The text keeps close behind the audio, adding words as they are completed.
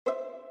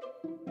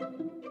Hey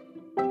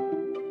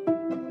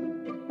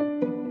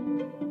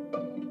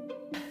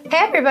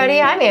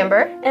everybody, I'm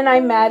Amber. And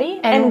I'm Maddie.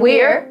 And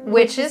we're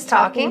Witches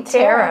Talking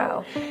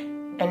Tarot.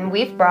 And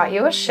we've brought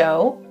you a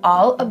show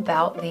all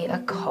about the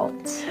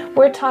occult.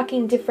 We're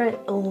talking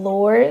different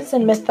lores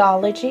and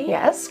mythology.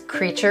 Yes,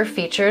 creature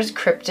features,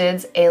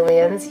 cryptids,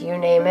 aliens, you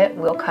name it,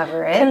 we'll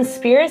cover it.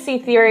 Conspiracy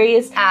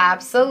theories.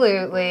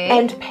 Absolutely.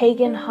 And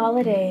pagan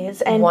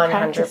holidays and 100%.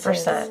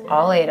 practices.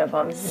 All 8 of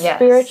them. Yes.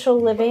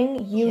 Spiritual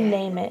living, you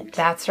name it.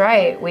 That's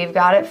right. We've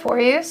got it for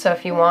you. So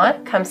if you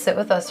want, come sit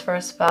with us for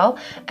a spell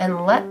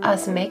and let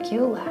us make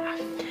you laugh.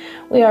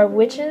 We are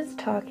Witches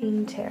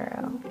Talking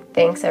Tarot.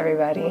 Thanks,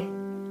 everybody.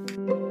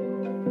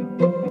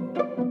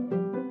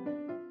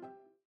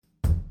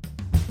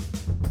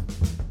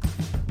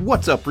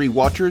 What's up,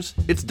 rewatchers?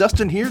 It's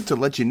Dustin here to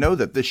let you know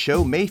that this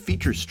show may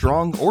feature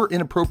strong or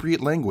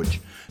inappropriate language,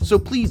 so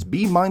please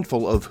be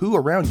mindful of who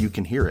around you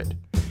can hear it.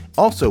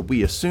 Also,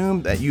 we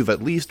assume that you've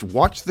at least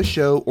watched the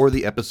show or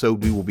the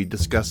episode we will be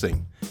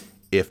discussing.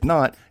 If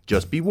not,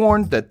 just be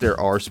warned that there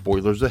are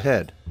spoilers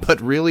ahead.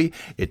 But really,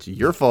 it's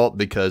your fault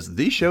because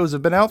these shows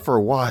have been out for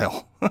a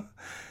while.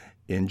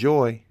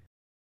 Enjoy.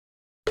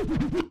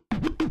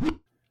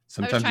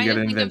 Sometimes you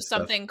gotta think of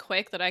something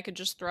quick that I could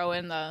just throw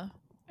in the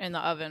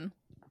oven.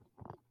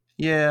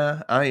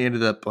 Yeah, I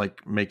ended up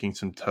making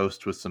some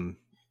toast with some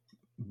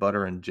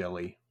butter and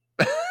jelly.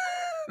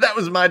 That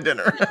was my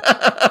dinner.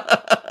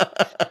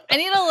 I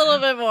need a little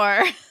bit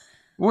more.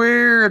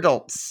 We're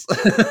adults.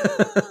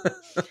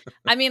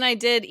 I mean, I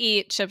did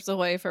eat Chips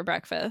Ahoy for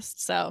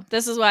breakfast, so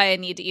this is why I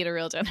need to eat a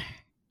real dinner.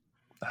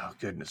 Oh,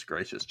 goodness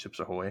gracious,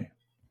 Chips Ahoy.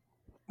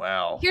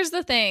 Wow. Here's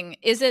the thing.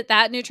 Is it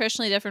that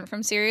nutritionally different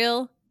from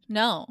cereal?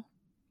 No.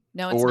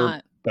 No, it's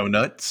not. Or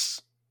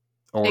donuts.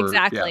 Or,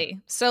 exactly. Yeah.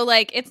 So,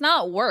 it's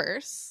not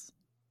worse.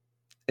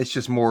 It's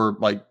just more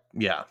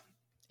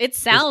It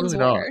sounds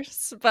really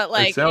worse, but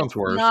it sounds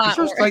worse. Not it's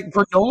just worse.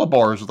 granola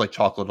bars with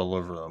chocolate all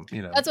over them.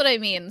 That's what I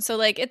mean.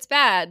 So, it's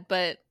bad,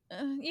 but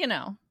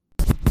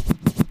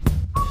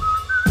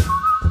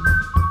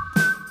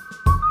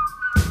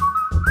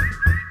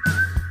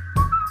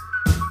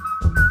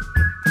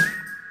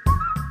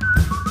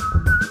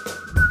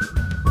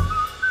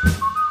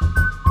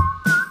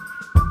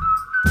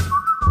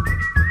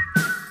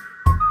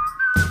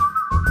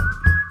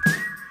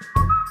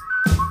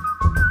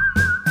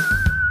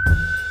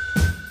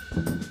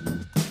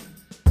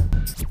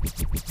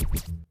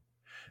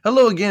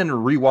Hello again,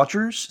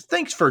 rewatchers.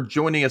 Thanks for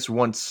joining us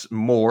once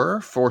more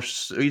for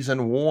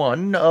season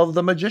 1 of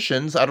The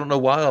Magicians. I don't know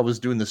why I was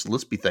doing this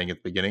lispy thing at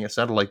the beginning. It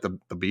sounded like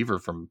the beaver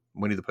from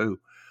Winnie the Pooh.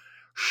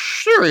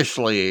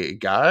 Seriously,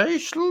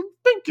 guys,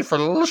 thank you for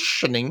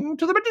listening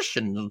to The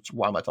Magicians.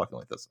 Why am I talking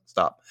like this?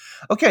 Stop.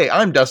 Okay,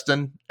 I'm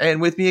Dustin,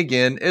 and with me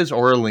again is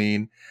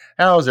Orlean.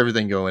 How's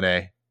everything going,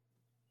 eh?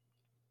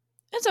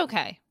 it's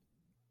okay.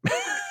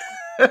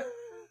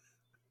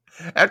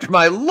 After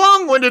my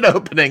long-winded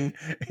opening,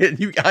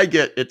 I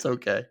get it's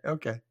okay.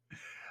 Okay.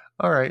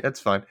 All right,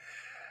 that's fine.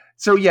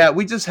 So, yeah,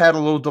 we just had a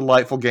little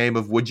delightful game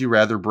of Would You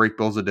Rather Break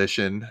Bills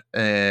Edition,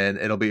 and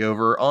it'll be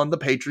over on the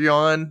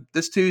Patreon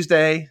this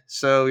Tuesday.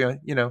 So,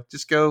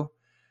 just go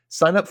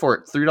sign up for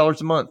it. $3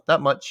 a month.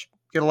 Not much.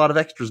 Get a lot of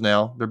extras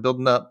now. They're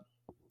building up.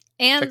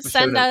 And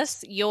send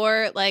us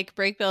your,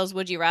 Break Bills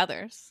Would You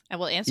Rathers, and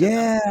we'll answer them.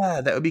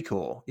 Yeah, that would be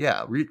cool.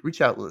 Yeah, reach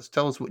out to us.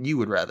 Tell us what you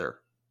would rather.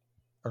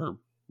 Or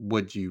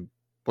what do you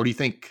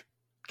think?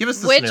 Give us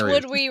the scenarios.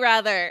 Which would we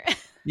rather?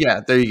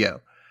 Yeah, there you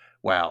go.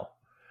 Wow.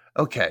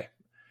 Okay.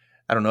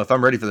 I don't know if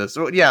I'm ready for this.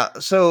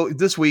 So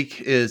this week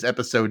is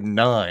episode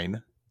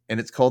 9, and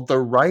it's called The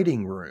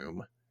Writing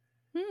Room.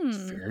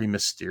 Very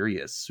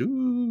mysterious.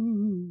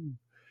 Ooh.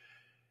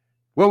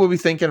 What were we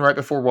thinking right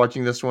before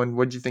watching this one?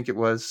 What did you think it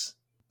was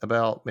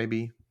about,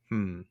 maybe?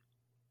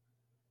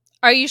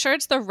 Are you sure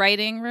it's The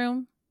Writing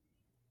Room?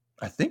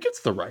 I think it's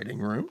The Writing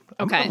Room.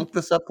 I'm Okay. going to look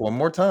this up one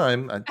more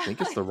time. I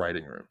think it's The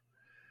Writing Room.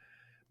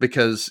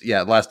 Because,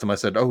 last time I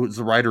said, it's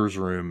the writer's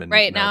room. And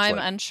right, now I'm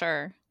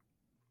unsure.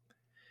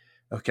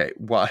 Okay,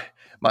 why?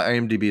 My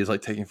IMDb is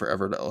taking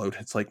forever to load.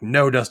 It's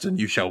no, Dustin,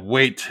 you shall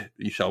wait.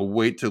 You shall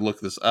wait to look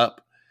this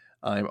up.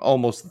 I'm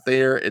almost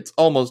there. It's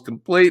almost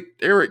complete.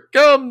 Here it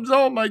comes.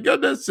 Oh my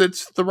goodness.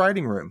 It's The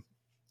Writing Room.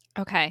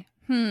 Okay.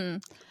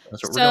 That's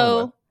what we're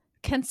going with.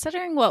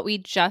 Considering what we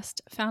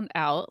just found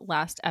out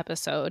last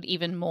episode,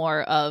 even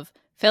more of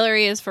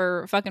Fillory is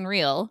for fucking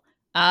real.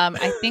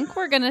 I think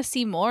we're going to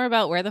see more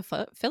about where the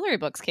Fillory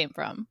books came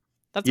from.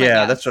 That's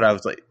what I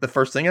was the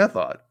first thing I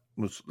thought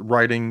was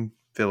writing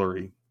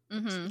Fillory.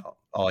 Mm-hmm.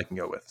 All I can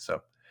go with.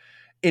 So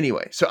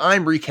anyway,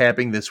 I'm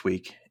recapping this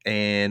week,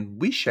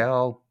 and we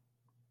shall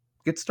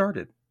get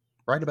started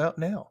right about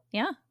now.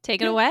 Yeah,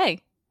 take it away.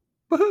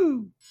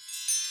 Woohoo!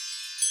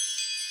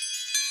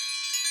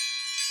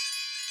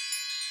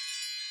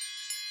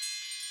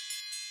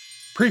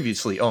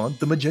 Previously on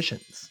The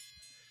Magicians.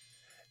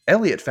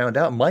 Elliot found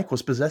out Mike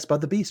was possessed by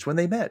the beast when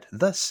they met.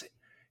 Thus,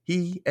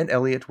 he and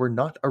Elliot were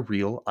not a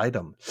real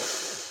item.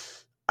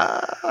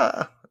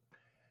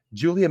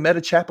 Julia met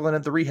a chaplain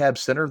at the rehab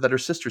center that her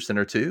sister sent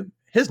her to.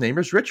 His name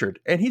is Richard,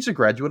 and he's a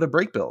graduate of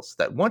Breakbills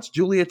that wants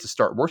Julia to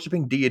start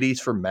worshiping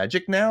deities for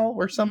magic now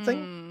or something.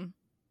 Mm.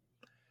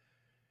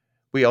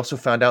 We also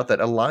found out that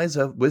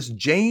Eliza was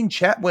Jane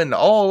Chatwin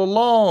all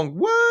along.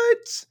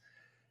 What?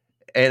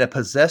 And a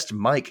possessed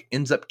Mike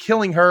ends up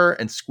killing her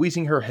and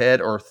squeezing her head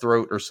or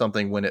throat or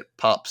something when it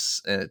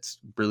pops, and it's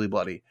really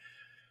bloody.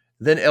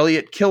 Then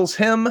Elliot kills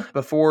him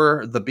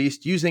before the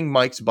beast using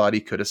Mike's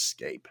body could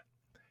escape.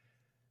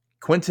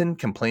 Quentin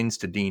complains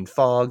to Dean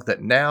Fogg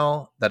that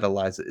now that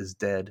Eliza is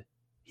dead,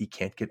 he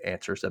can't get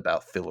answers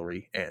about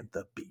Fillory and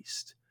the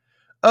beast.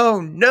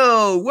 Oh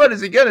no, what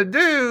is he gonna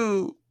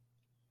do?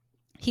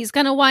 He's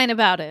gonna whine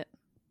about it.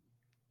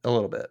 A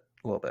little bit.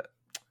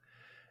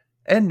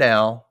 And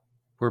now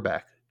we're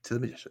back to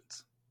the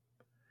magicians.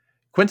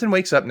 Quentin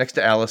wakes up next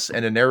to Alice,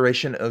 and a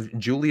narration of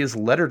Julia's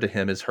letter to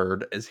him is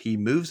heard as he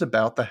moves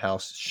about the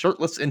house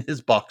shirtless in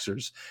his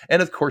boxers. And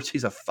of course,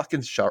 he's a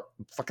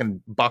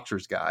fucking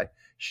boxers guy.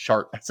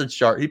 I said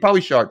shart. He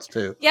probably sharts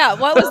too. Yeah,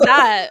 what was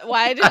that?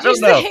 Why did you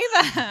say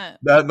that?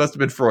 That must have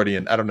been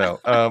Freudian. I don't know.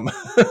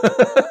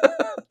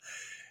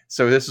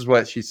 So this is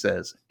what she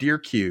says. Dear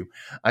Q,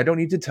 I don't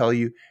need to tell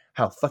you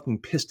how fucking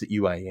pissed at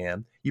you I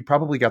am. You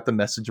probably got the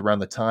message around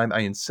the time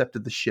I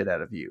incepted the shit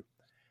out of you.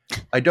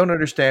 I don't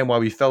understand why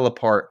we fell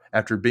apart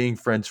after being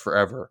friends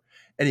forever.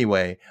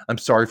 Anyway, I'm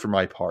sorry for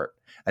my part.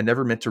 I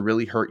never meant to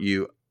really hurt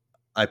you.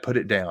 I put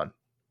it down.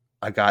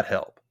 I got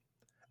help.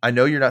 I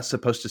know you're not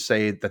supposed to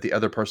say that the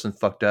other person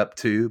fucked up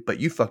too, but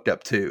you fucked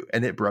up too,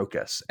 and it broke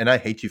us. And I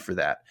hate you for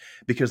that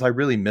because I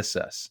really miss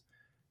us.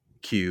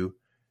 Q,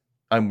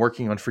 I'm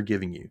working on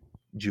forgiving you,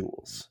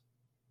 Jules.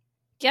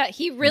 Yeah,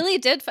 he really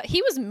did.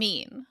 He was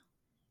mean.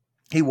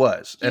 He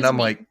was. And I'm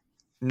mean. Like,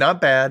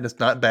 not bad. It's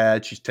not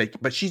bad.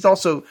 But she's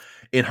also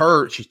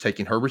she's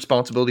taking her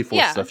responsibility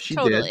for stuff she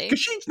did because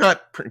she's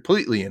not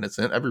completely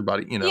innocent.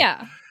 Everybody,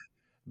 Yeah.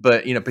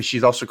 But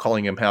she's also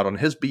calling him out on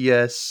his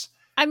BS.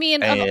 I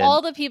mean, of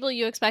all the people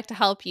you expect to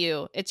help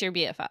you, it's your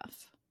BFF.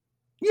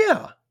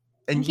 Yeah,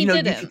 and he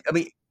didn't.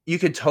 You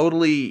could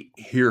totally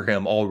hear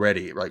him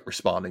already, like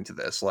responding to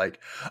this. Like,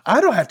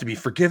 I don't have to be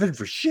forgiven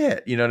for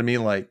shit. You know what I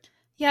mean? Like,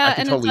 yeah, I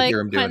can totally it's like, hear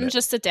him doing it.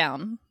 Just sit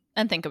down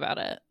and think about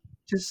it.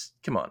 Just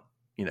come on,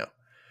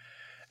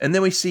 And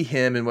then we see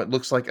him in what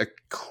looks like a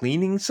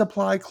cleaning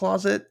supply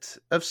closet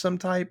of some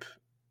type.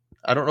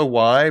 I don't know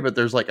why, but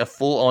there's like a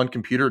full-on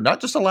computer,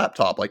 not just a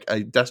laptop, like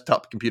a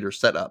desktop computer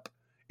set up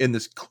in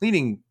this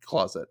cleaning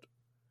closet.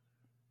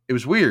 It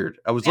was weird.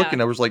 I was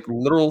looking, I was like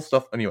literal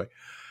stuff. Anyway,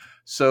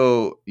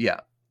 so yeah,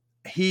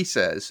 he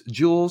says,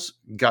 Jules,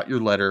 got your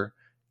letter.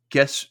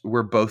 Guess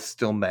we're both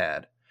still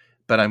mad,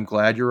 but I'm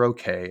glad you're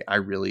okay. I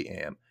really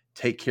am.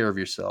 Take care of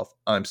yourself.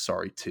 I'm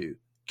sorry too.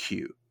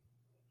 Q.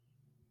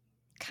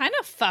 Kind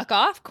of fuck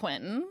off,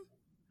 Quentin.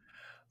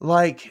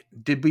 Like,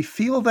 did we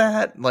feel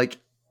that? Like,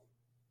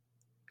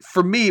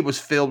 for me, it was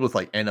filled with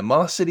like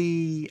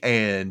animosity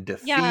and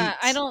defeat. Yeah,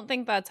 I don't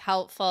think that's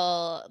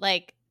helpful.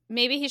 Like,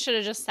 maybe he should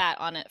have just sat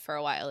on it for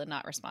a while and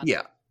not responded.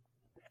 Yeah.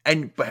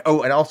 And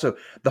also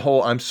the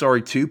whole I'm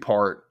sorry too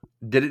part,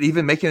 did it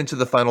even make it into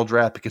the final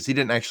draft? Because he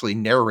didn't actually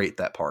narrate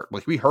that part.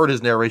 Like, we heard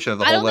his narration of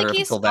the whole letter. I don't think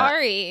he's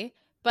sorry,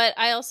 but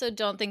I also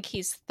don't think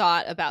he's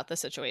thought about the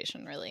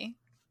situation really.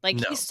 Like,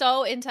 he's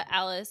so into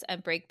Alice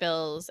and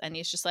Breakbills, and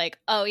he's just like,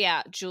 oh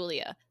yeah,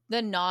 Julia,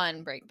 the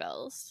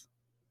non-Breakbills.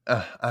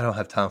 I don't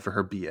have time for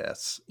her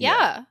BS.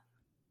 Yeah.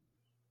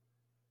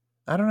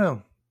 I don't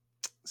know.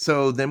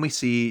 So then we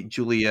see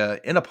Julia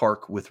in a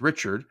park with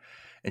Richard,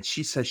 and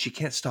she says she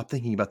can't stop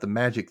thinking about the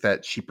magic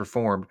that she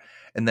performed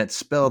and that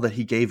spell that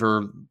he gave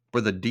her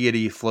where the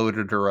deity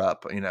floated her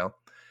up,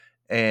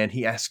 And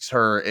he asks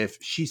her if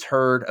she's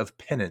heard of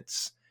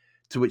penance,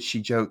 to which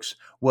she jokes,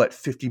 what,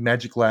 50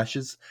 magic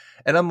lashes?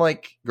 And I'm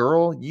like,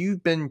 girl,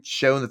 you've been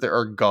shown that there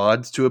are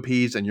gods to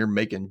appease and you're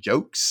making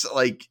jokes.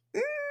 Like,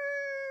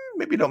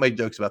 maybe don't make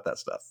jokes about that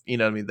stuff. You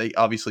know what I mean? They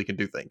obviously can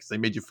do things. They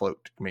made you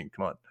float. I mean,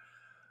 come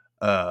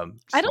on.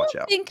 I don't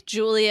think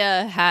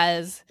Julia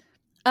has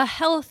a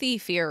healthy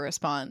fear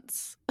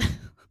response.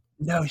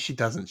 No, she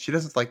doesn't. She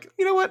doesn't like,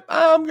 you know what?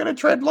 I'm going to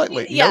tread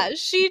lightly. Yeah, nope.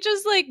 She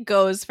just like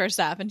goes for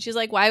stuff. And she's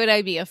like, why would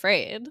I be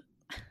afraid?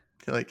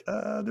 You're like,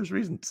 there's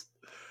reasons.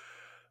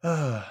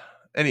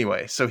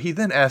 Anyway, so he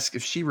then asks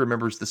if she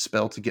remembers the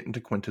spell to get into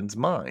Quentin's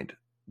mind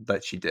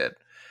that she did.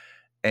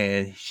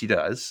 And she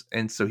does.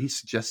 And so he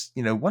suggests,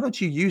 why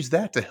don't you use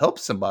that to help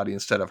somebody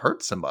instead of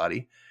hurt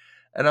somebody?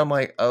 And I'm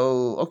like,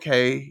 oh,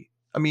 okay.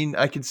 I mean,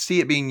 I could see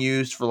it being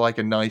used for like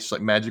a nice,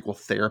 like magical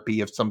therapy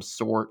of some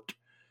sort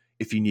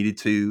if you needed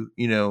to,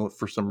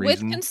 for some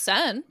reason. With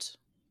consent.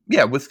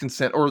 Yeah, with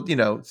consent or,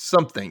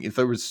 something. If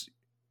there was,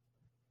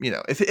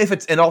 if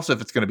it's, and also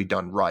if it's going to be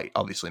done right,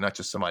 obviously, not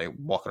just somebody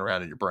walking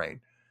around in your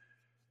brain.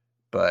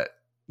 But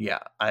yeah,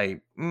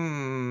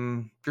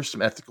 there's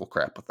some ethical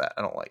crap with that.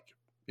 I don't like,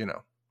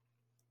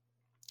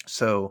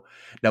 So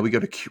now we go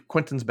to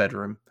Quentin's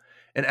bedroom,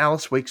 And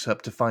Alice wakes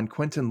up to find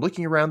Quentin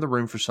looking around the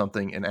room for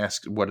something and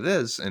asks what it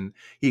is. And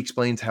he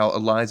explains how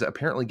Eliza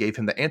apparently gave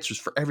him the answers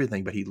for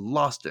everything, but he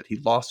lost it. He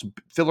lost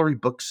Fillory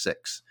Book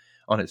 6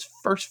 on his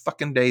first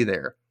fucking day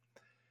there.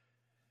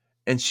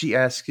 And she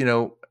asks,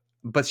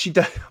 but she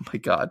does, oh my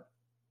God.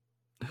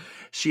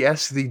 She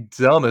asks the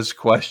dumbest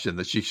question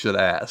that she should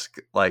ask.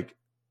 Like,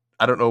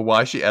 I don't know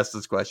why she asked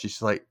this question.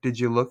 She's like, did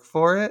you look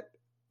for it?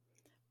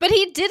 But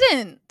he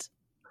didn't.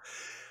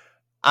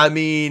 I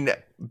mean,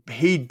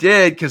 he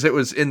did because it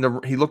was he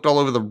looked all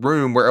over the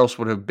room. Where else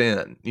would it have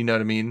been? You know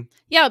what I mean?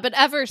 Yeah, but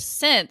ever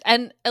since.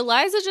 And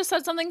Eliza just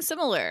said something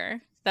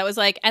similar. That was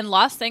like, and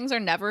lost things are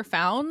never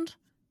found.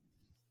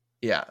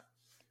 Yeah.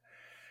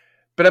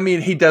 But I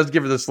mean, he does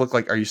give her this look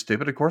like, are you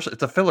stupid? Of course,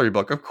 it's a Fillory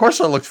book. Of course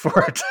I looked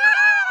for it.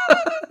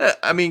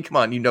 I mean, come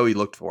on. He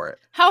looked for it.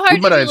 How hard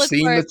did you look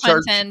for it,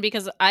 Quentin?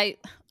 Because I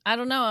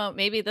don't know.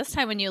 Maybe this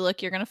time when you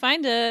look, you're going to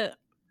find it.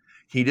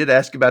 He did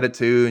ask about it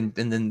too,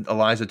 and then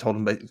Eliza told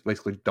him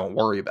basically, don't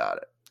worry about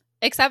it.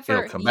 Except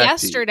for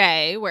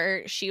yesterday,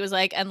 where she was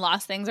like, and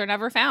lost things are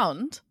never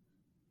found.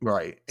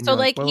 Right. And so,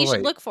 like, he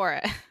should look for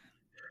it.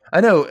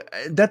 I know.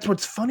 That's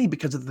what's funny,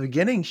 because at the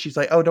beginning, she's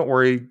like, oh, don't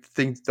worry.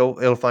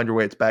 It'll find your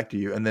way. It's back to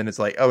you. And then it's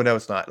like, oh, no,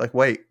 it's not. Like,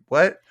 wait,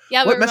 what?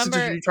 Yeah, what messages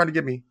are you trying to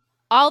give me?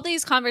 All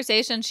these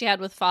conversations she had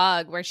with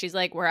Fogg where she's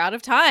like, we're out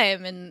of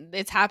time and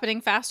it's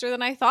happening faster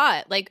than I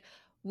thought. Like,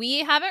 we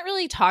haven't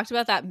really talked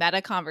about that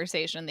meta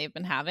conversation they've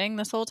been having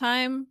this whole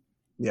time.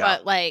 Yeah.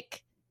 But,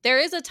 like, there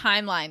is a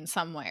timeline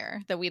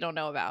somewhere that we don't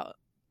know about.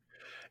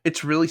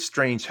 It's really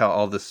strange how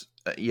all this,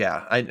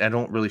 I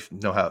don't really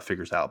know how it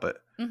figures out. But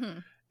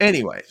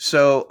anyway,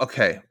 so,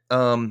 okay.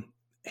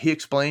 He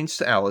explains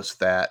to Alice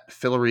that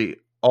Fillory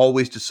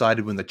always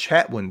decided when the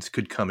Chatwins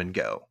could come and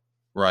go,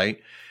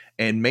 right?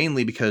 And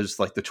mainly because,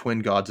 like, the twin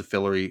gods of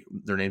Fillory,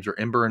 their names are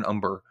Ember and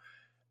Umber,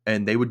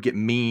 and they would get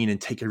mean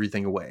and take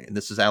everything away. And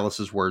this is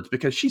Alice's words,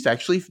 because she's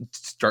actually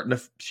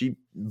she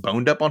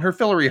boned up on her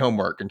Fillory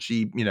homework, and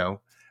she,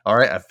 all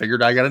right, I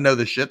figured I got to know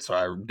this shit, so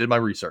I did my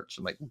research.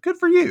 I'm like, good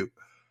for you.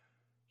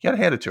 You got to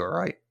hand it to her,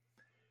 right?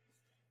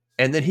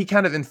 And then he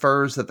kind of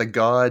infers that the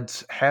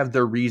gods have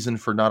their reason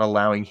for not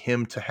allowing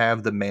him to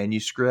have the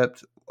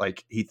manuscript.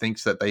 Like, he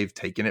thinks that they've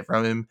taken it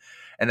from him.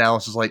 And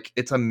Alice is like,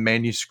 it's a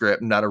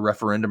manuscript, not a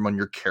referendum on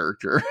your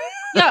character.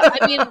 Yeah,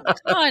 I mean, come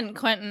on,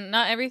 Quentin.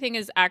 Not everything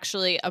is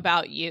actually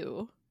about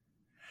you.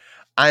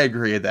 I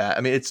agree with that.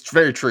 I mean, it's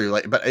very true.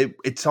 Like, but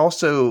it's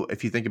also,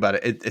 if you think about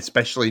it,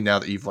 especially now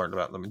that you've learned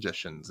about the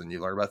magicians and you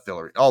learn about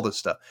Fillory, all this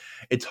stuff,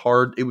 it's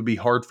hard. It would be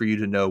hard for you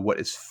to know what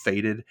is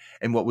fated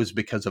and what was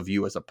because of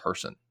you as a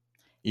person.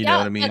 You know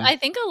what I mean? But I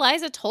think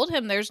Eliza told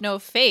him there's no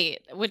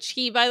fate, which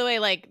he, by the way,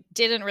 like,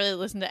 didn't really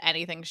listen to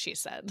anything she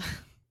said.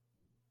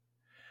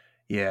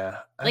 Yeah.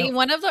 Like, in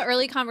one of the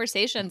early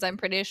conversations, I'm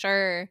pretty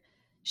sure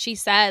she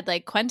said,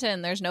 like,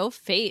 Quentin, there's no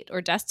fate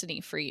or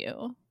destiny for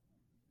you.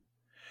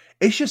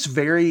 It's just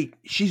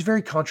she's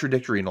very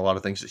contradictory in a lot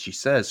of things that she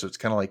says. So it's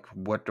kind of like,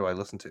 what do I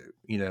listen to?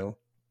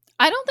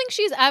 I don't think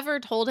she's ever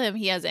told him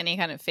he has any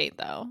kind of fate,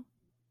 though.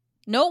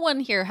 No one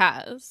here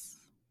has.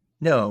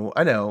 No,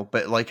 I know.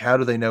 But, like, how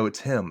do they know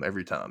it's him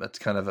every time? That's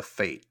kind of a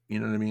fate. You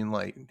know what I mean?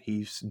 Like,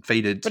 he's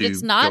fated to. But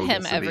it's not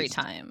him every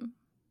time.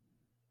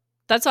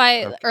 That's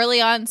why early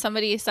on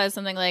somebody says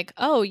something like,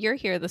 oh, you're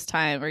here this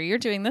time, or you're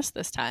doing this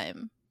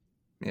time.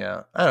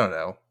 Yeah, I don't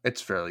know.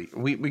 It's fairly...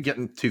 We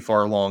getting too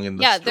far along in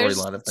the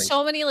storyline of things.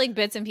 So many, like,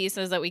 bits and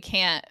pieces that we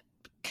can't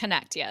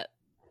connect yet.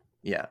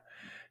 Yeah.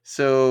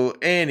 So,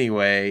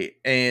 anyway,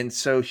 and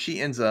so she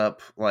ends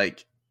up,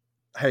 like,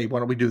 hey, why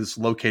don't we do this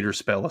locator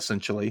spell,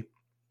 essentially?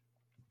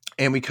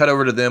 And we cut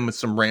over to them with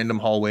some random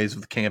hallways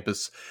of the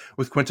campus,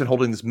 with Quentin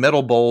holding this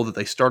metal bowl that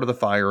they started the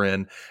fire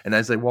in. And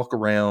as they walk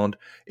around,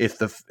 if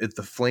the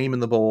flame in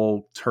the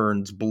bowl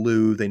turns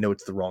blue, they know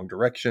it's the wrong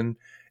direction.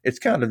 It's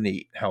kind of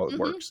neat how it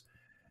works.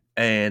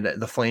 And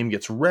the flame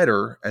gets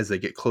redder as they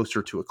get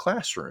closer to a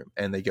classroom,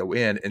 and they go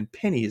in, and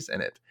Penny's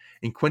in it.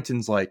 And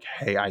Quentin's like,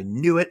 hey, I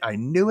knew it.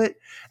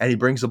 And he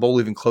brings the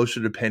bowl even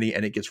closer to Penny,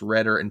 and it gets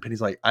redder. And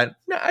Penny's like, I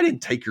didn't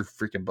take your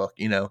freaking book,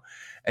 And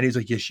he's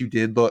like, yes, you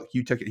did. Look,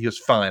 you took it. He goes,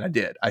 fine, I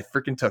did. I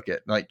freaking took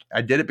it. Like,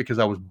 I did it because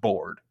I was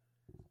bored.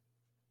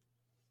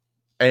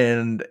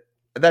 And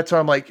that's why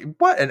I'm like,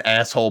 what an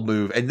asshole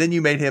move. And then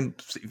you made him,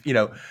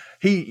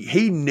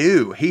 he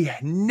knew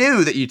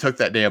that you took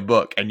that damn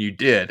book, and you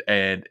did.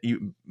 And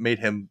you made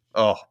him,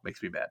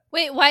 makes me mad.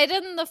 Wait, why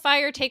didn't the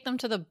fire take them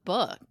to the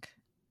book?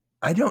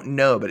 I don't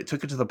know, but it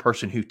took it to the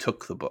person who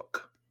took the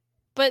book.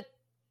 But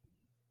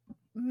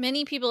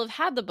many people have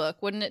had the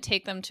book. Wouldn't it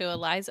take them to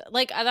Eliza?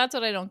 Like, that's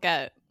what I don't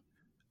get.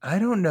 I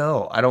don't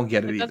know. I don't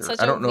get it either.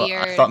 I don't know.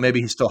 I thought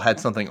maybe he still had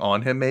something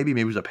on him. Maybe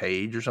it was a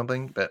page or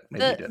something, but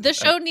maybe he didn't. The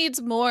show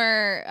needs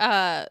more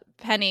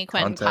Penny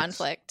Quentin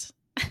conflict.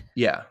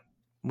 Yeah.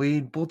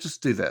 We'll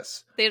just do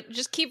this. They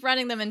just keep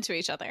running them into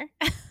each other.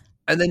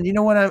 And then, you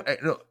know what?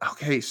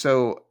 Okay,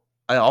 so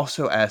I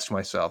also asked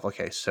myself,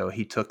 okay, so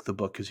he took the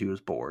book because he was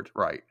bored,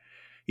 right?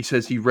 He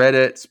says he read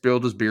it,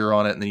 spilled his beer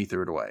on it, and then he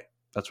threw it away.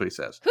 That's what he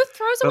says. Who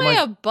throws away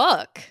a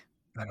book?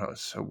 I know,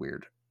 it's so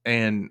weird.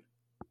 And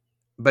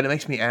But it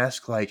makes me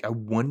ask, like, I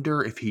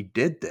wonder if he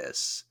did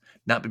this,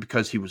 not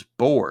because he was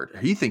bored.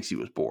 He thinks he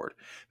was bored,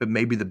 but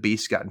maybe the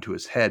beast got into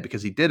his head,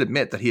 because he did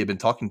admit that he had been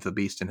talking to the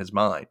beast in his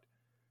mind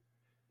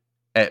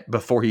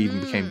before he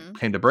even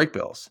came to Break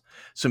Bills.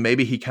 So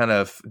maybe he kind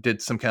of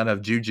did some kind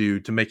of juju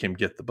to make him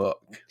get the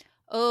book.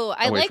 Oh,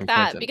 I away like from that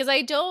Quentin. because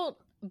I don't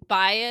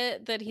buy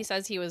it that he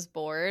says he was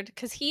bored,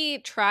 because he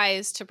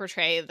tries to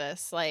portray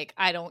this like,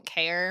 I don't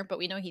care, but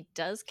we know he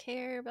does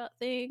care about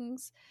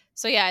things.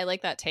 So yeah, I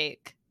like that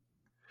take.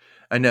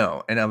 I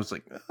know. And I was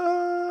like,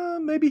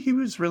 maybe he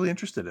was really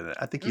interested in it.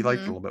 I think he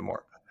liked it a little bit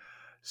more.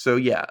 So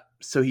yeah.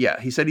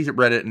 He said he's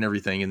read it and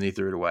everything, and then he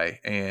threw it away.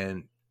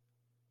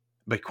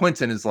 But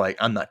Quentin is like,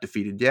 I'm not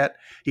defeated yet.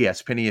 He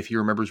asks Penny if he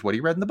remembers what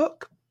he read in the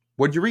book.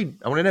 What'd you read?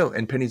 I want to know.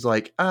 And Penny's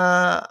like,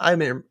 I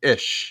remember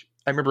ish.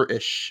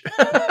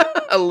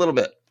 A little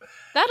bit.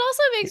 That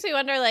also makes me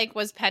wonder, like,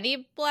 was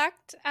Penny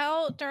blacked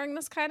out during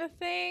this kind of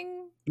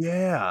thing?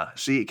 Yeah.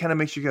 See, it kind of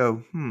makes you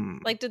go,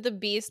 Like, did the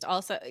beast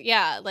also...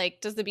 Yeah, like,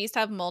 does the beast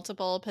have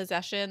multiple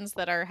possessions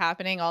that are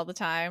happening all the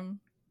time?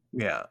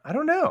 Yeah, I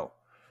don't know.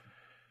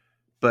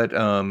 But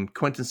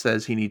Quentin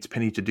says he needs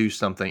Penny to do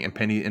something, and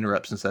Penny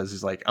interrupts and says,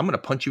 he's like, I'm going to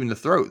punch you in the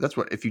throat. That's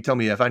what, if you tell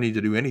me if I need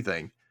to do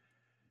anything.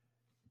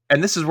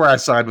 And this is where I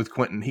side with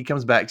Quentin. He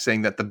comes back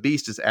saying that the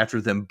beast is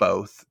after them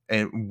both,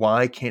 and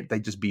why can't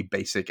they just be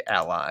basic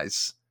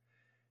allies?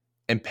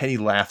 And Penny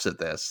laughs at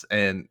this,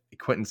 and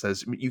Quentin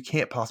says, you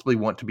can't possibly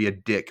want to be a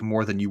dick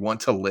more than you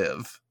want to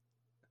live.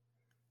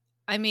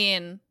 I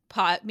mean,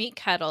 pot, meet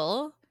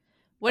kettle.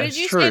 What That's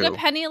did you say to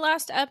Penny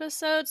last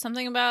episode?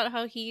 Something about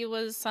how he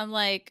was some,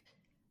 like,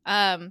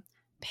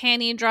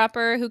 panty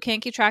dropper who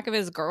can't keep track of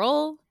his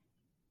girl?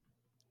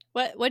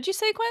 What'd you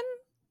say,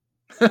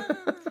 Quentin?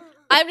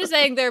 I'm just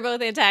saying they're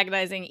both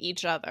antagonizing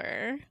each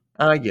other.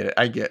 I get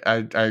it.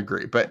 I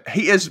agree. But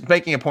he is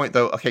making a point,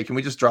 though. Okay, can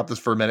we just drop this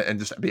for a minute and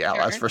just be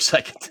allies for a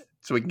second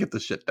so we can get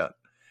this shit done?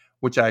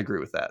 Which I agree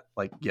with that.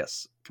 Like,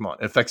 yes, come on.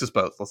 It affects us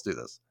both. Let's do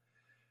this.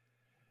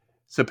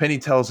 So Penny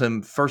tells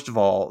him, first of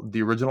all,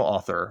 the original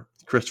author,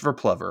 Christopher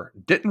Plover,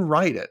 didn't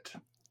write it.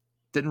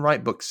 Didn't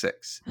write book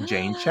 6.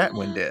 Jane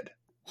Chatwin did.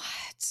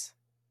 What?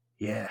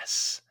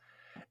 Yes.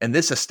 And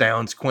this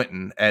astounds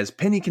Quentin as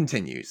Penny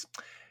continues.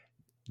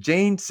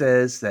 Jane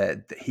says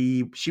that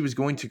she was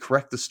going to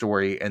correct the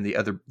story, and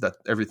that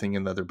everything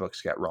in the other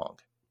books got wrong.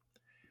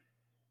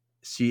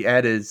 She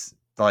added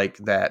like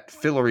that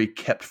Fillory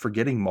kept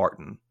forgetting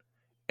Martin,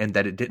 and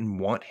that it didn't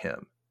want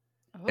him.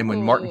 Oh. And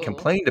when Martin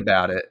complained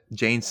about it,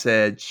 Jane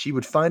said she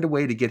would find a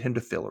way to get him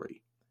to Fillory,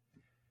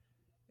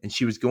 and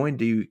she was going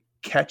to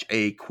catch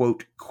a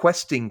quote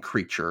questing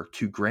creature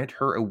to grant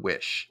her a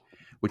wish,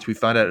 which we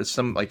find out is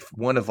some like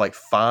one of like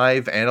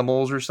 5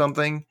 animals or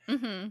something.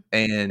 Mm-hmm.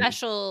 And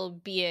special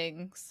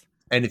beings.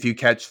 And if you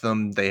catch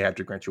them, they have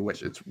to grant you a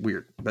wish. It's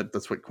weird, but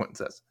that's what Quentin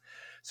says.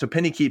 So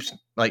Penny keeps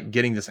like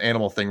getting this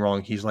animal thing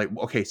wrong. He's like,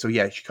 okay, so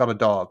yeah, she caught a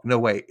dog. No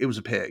way, it was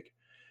a pig.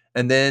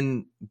 And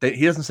then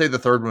he doesn't say the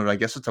third one, but I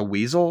guess it's a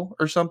weasel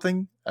or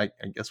something. I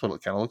guess what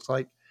it kind of looks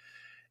like.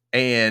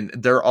 And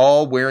they're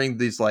all wearing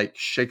these like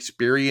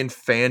Shakespearean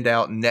fanned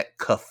out neck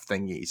cuff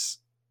thingies,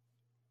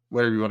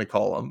 whatever you want to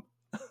call them.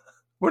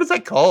 What is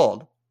that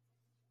called?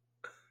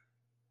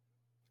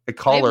 A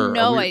collar. I have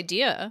no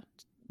idea.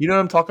 You know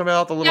what I'm talking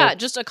about? The little, yeah,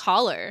 just a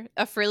collar,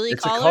 a frilly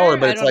collar. It's a collar,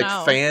 but it's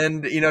like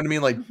fanned. You know what I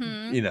mean? Like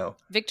you know,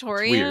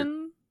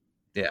 Victorian.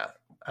 Yeah,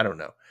 I don't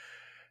know.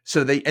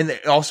 So they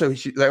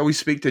always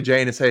speak to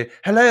Jane and say,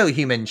 "Hello,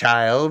 human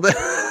child,"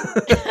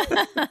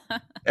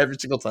 every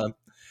single time.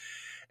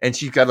 And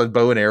she's got a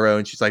bow and arrow,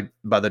 and she's like,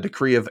 "By the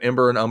decree of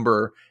Ember and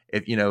Umber,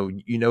 if you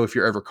know if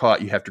you're ever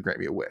caught, you have to grant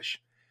me a wish."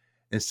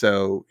 And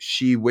so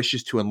she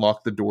wishes to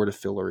unlock the door to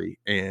Fillory,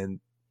 and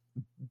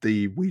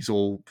the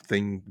weasel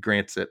thing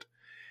grants it,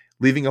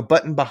 leaving a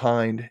button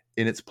behind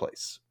in its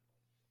place.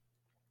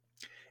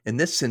 And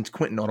this sends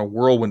Quentin on a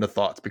whirlwind of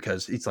thoughts,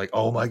 because he's like,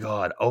 oh my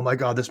God,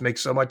 this makes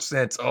so much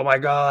sense. Oh my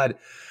God.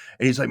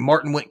 And he's like,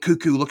 Martin went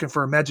cuckoo looking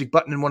for a magic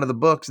button in one of the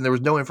books, and there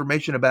was no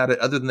information about it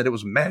other than that it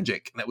was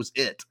magic, and that was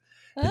it.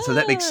 And so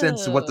that makes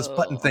sense of what this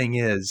button thing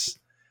is.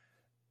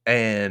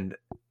 And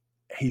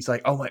he's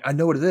like, oh my, I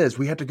know what it is.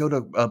 We have to go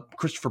to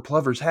Christopher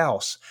Plover's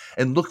house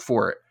and look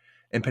for it.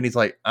 And Penny's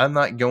like, I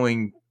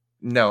don't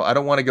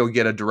want to go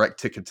get a direct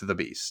ticket to the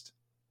beast.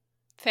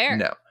 Fair.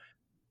 No.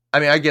 I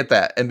mean, I get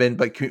that. And then,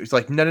 but it's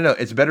like, no.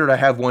 It's better to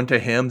have one to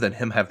him than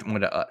him have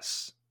one to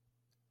us.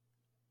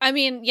 I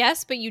mean,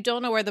 yes, but you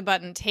don't know where the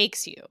button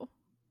takes you.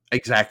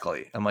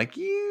 Exactly. I'm like,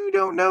 you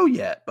don't know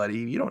yet, buddy.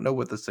 You don't know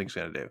what this thing's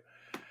going to do.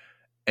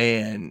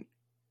 And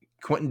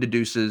Quentin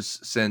deduces,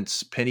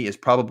 since Penny is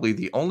probably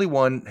the only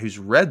one who's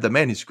read the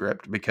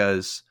manuscript,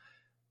 because,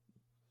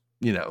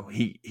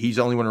 he's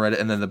the only one who read it,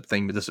 and then the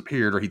thing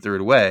disappeared or he threw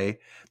it away,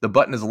 the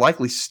button is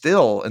likely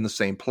still in the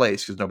same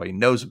place because nobody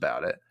knows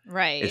about it.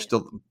 Right. It's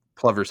still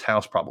Plover's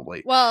house,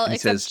 probably. Well,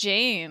 except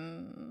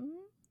Jane.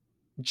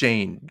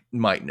 Jane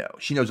might know.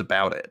 She knows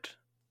about it,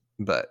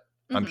 but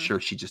I'm sure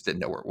she just didn't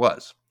know where it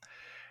was.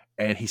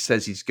 And he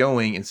says he's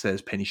going, and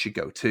says Penny should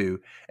go too.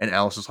 And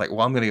Alice is like,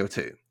 well, I'm going to go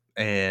too.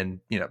 And,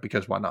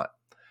 because why not?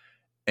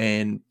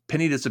 And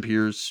Penny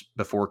disappears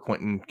before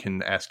Quentin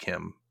can ask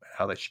him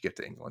how they should get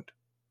to England.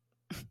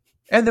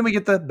 And then we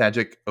get the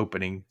magic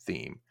opening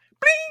theme.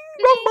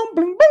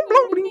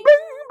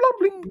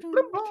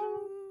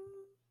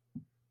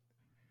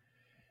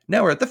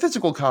 Now we're at the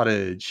physical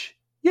cottage.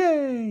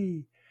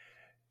 Yay!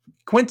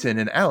 Quentin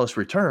and Alice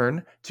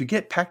return to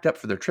get packed up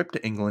for their trip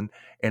to England,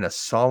 and a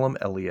solemn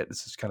Elliot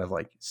is just kind of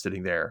like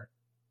sitting there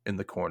in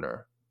the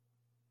corner.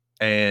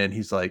 And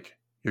he's like,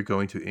 "You're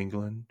going to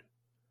England?"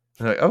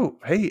 And they're like, "Oh,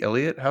 hey,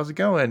 Elliot, how's it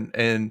going?"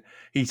 And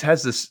he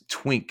has this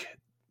twink,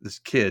 this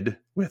kid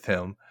with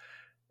him.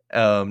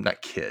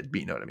 Not kid, but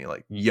you know what I mean,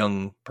 like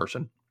young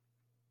person.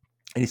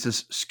 And he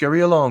says, "Scurry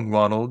along,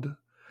 Ronald."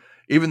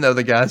 Even though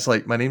the guy's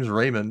like, "My name's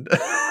Raymond."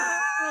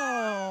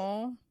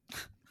 Oh.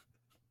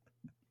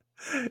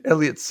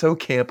 Elliot's so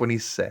camp when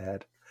he's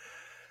sad.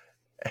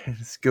 And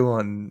just go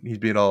on, he's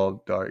being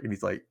all dark, and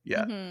he's like,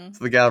 yeah. Mm-hmm.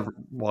 So the guy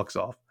walks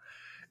off.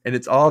 And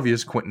it's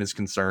obvious Quentin is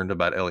concerned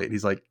about Elliot.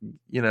 He's like,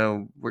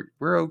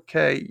 we're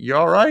okay. You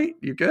all right?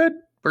 You good?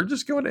 We're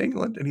just going to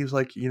England. And he was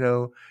like, you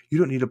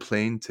don't need a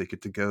plane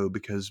ticket to go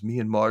because me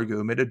and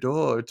Margot made a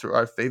door to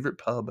our favorite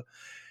pub.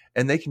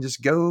 And they can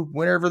just go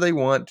whenever they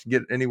want to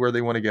get anywhere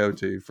they want to go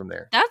to from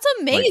there. That's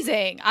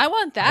amazing. I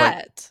want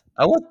that.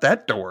 I want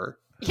that door.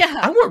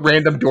 Yeah. I want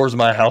random doors in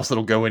my house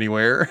that'll go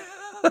anywhere.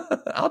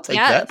 I'll take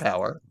that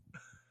power.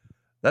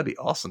 That'd be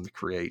awesome to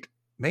create.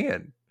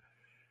 Man.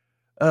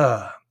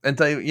 And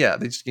they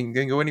just can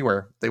go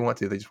anywhere they want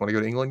to. They just want to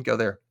go to England, go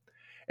there.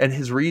 And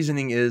his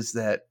reasoning is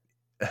that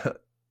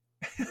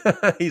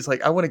he's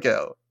like, I want to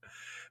go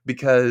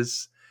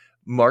because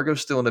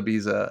Margot's still in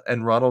Ibiza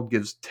and Ronald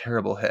gives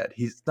terrible head.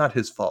 He's not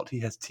his fault. He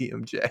has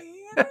TMJ.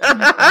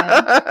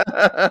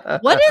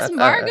 What is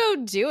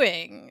Margot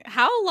doing?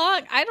 How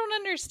long? I don't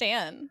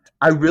understand.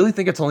 I really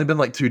think it's only been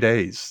like 2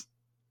 days.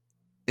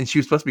 And she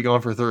was supposed to be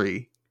gone for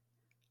 3.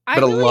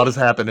 But a lot has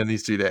happened in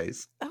these 2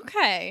 days.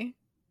 Okay.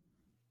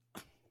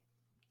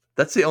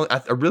 That's the only,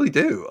 I really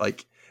do.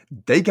 Like,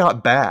 they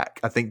got back,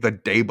 I think, the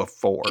day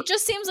before. It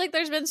just seems like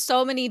there's been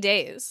so many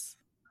days.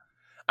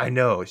 I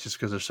know. It's just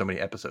because there's so many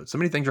episodes. So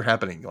many things are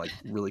happening, like,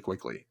 really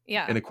quickly.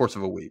 Yeah. In the course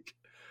of a week.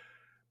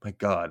 My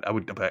God.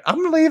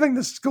 I'm leaving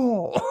the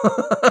school.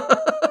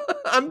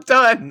 I'm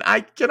done.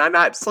 Can I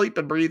not sleep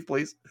and breathe,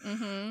 please?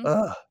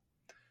 Mm-hmm.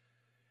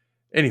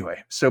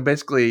 Anyway, so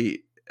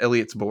basically,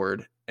 Elliot's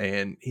bored.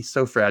 And he's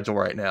so fragile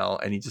right now.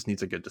 And he just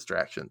needs a good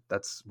distraction.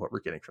 That's what we're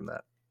getting from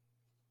that.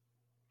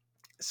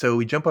 So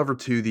we jump over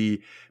to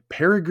the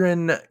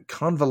Peregrine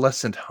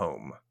Convalescent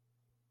Home.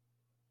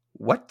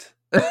 What?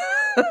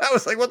 I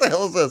was like, what the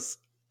hell is this?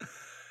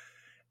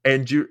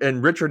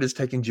 And Richard is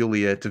taking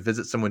Julia to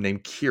visit someone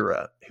named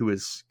Kira, who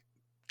is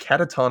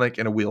catatonic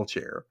in a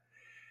wheelchair.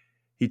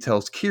 He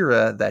tells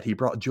Kira that he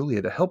brought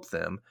Julia to help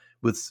them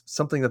with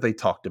something that they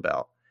talked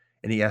about.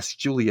 And he asks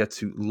Julia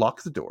to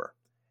lock the door.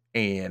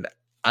 And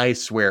I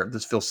swear,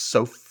 this feels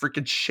so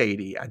freaking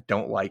shady. I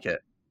don't like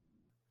it.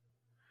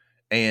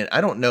 And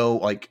I don't know,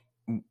 like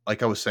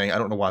I was saying, I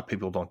don't know why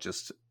people don't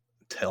just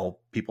tell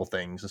people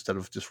things instead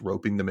of just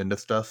roping them into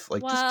stuff.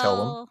 Like, just tell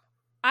them.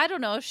 I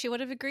don't know if she would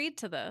have agreed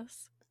to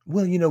this.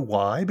 Well, you know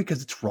why?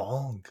 Because it's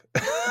wrong.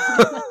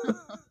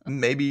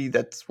 Maybe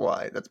that's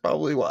why. That's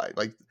probably why.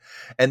 Like,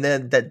 and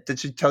then that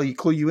should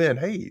clue you in.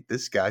 Hey,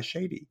 this guy's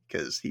shady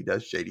because he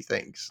does shady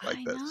things like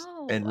this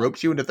and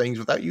ropes you into things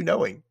without you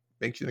knowing.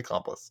 Makes you an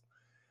accomplice.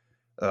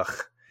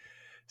 Ugh.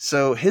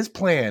 So his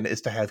plan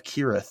is to have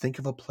Kira think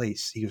of a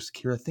place. He goes,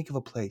 Kira, think of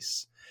a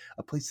place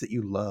that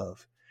you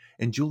love.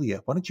 And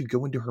Julia, why don't you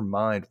go into her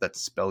mind with that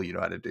spell you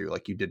know how to do,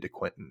 like you did to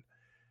Quentin?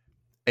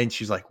 And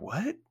she's like,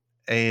 what?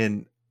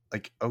 And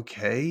like,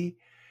 okay.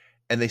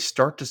 And they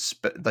start the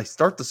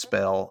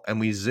spell, and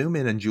we zoom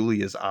in on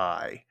Julia's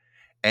eye,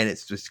 and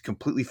it's just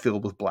completely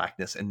filled with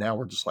blackness. And now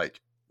we're just like,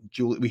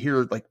 we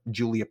hear like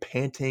Julia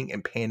panting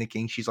and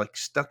panicking. She's like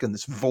stuck in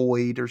this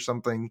void or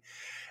something.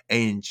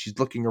 And she's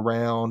looking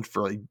around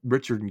for like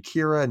Richard and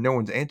Kira, and no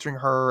one's answering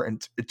her.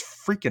 And it's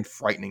freaking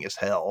frightening as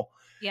hell.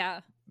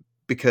 Yeah.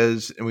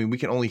 Because, I mean, we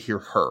can only hear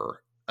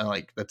her. And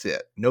like, that's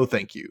it. No,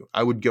 thank you.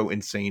 I would go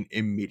insane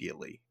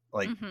immediately.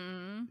 Like,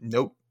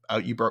 Nope.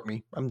 You broke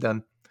me. I'm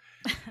done.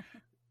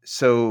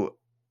 So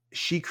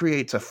she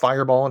creates a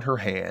fireball in her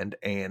hand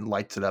and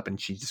lights it up. And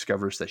she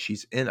discovers that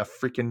she's in a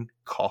freaking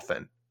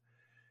coffin.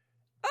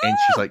 And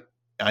she's like,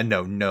 I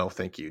know, no,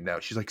 thank you. No,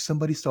 she's like,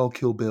 somebody stole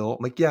Kill Bill.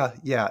 I'm like, yeah.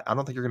 I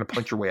don't think you're going to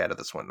punch your way out of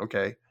this one.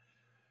 Okay.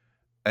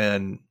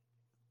 And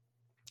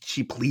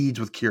she pleads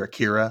with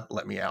Kira,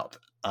 let me out.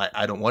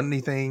 I don't want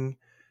anything.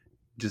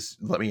 Just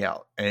let me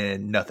out.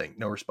 And nothing,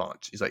 no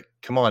response. She's like,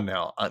 come on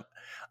now.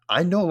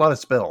 I know a lot of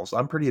spells.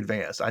 I'm pretty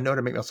advanced. I know how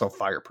to make myself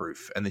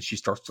fireproof. And then she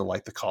starts to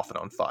light the coffin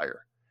on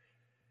fire.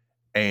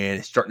 And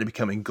it's starting to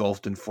become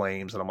engulfed in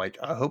flames. And I'm like,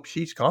 I hope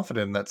she's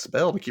confident in that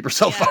spell to keep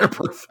herself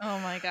fireproof. Oh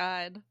my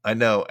God. I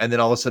know. And then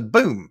all of a sudden,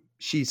 boom,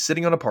 she's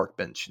sitting on a park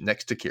bench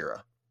next to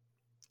Kira.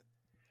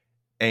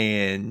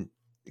 And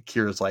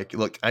Kira's like,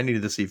 look, I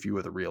needed to see if you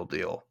were the real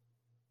deal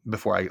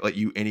before I let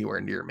you anywhere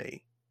near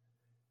me.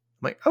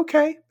 I'm like,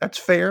 okay, that's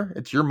fair.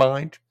 It's your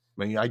mind.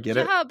 I mean, I get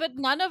it. Yeah, but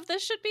none of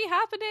this should be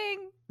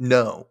happening.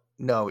 No,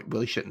 it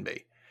really shouldn't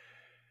be.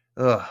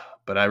 Ugh,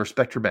 but I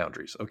respect her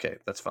boundaries. Okay,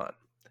 that's fine.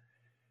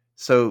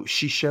 So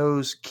she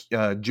shows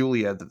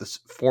Julia this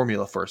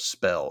formula for a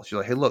spell. She's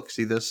like, hey, look,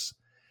 see this?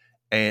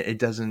 And it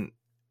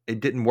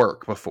didn't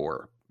work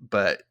before,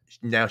 but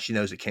now she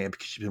knows it can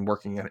because she's been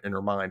working on it in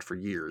her mind for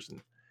years.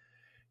 And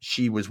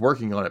she was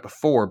working on it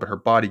before, but her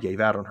body gave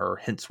out on her,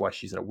 hence why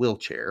she's in a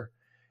wheelchair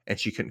and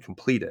she couldn't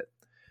complete it.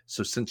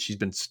 So since she's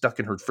been stuck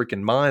in her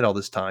freaking mind all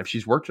this time,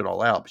 she's worked it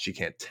all out, but she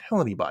can't tell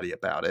anybody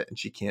about it and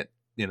she can't,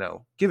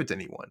 give it to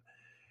anyone.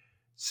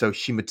 So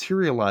she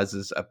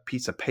materializes a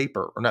piece of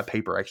paper, or not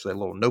paper, actually a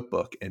little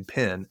notebook and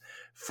pen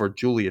for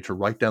Julia to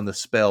write down the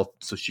spell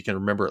so she can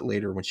remember it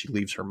later when she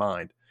leaves her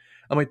mind.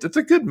 I'm like, that's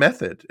a good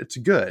method. It's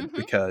good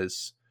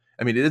because,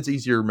 I mean, it is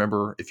easier to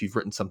remember if you've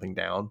written something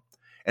down.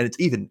 And it's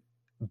even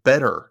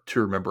better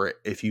to remember it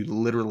if you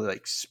literally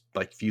like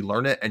if you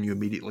learn it and you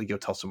immediately go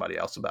tell somebody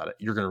else about it,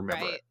 you're going to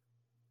remember it.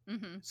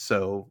 Mm-hmm.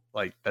 So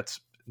like,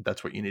 that's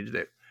what you need to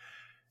do.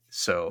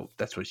 So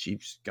that's what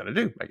she's going to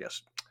do, I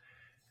guess.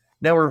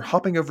 Now we're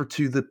hopping over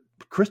to the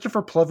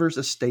Christopher Plover's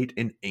estate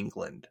in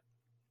England.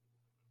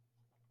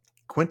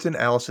 Quentin,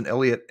 Allison,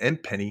 Elliot,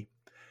 and Penny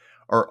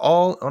are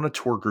all on a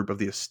tour group of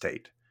the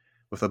estate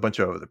with a bunch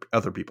of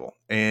other people.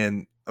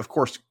 And of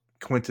course,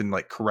 Quentin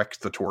corrects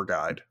the tour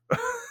guide.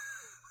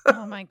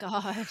 Oh my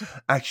God.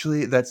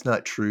 Actually, that's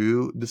not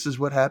true. This is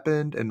what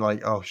happened. And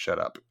oh, shut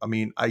up. I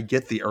mean, I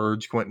get the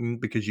urge, Quentin,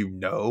 because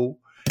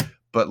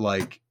but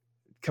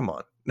come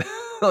on.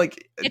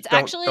 It's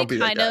actually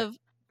kind of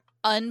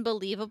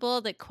unbelievable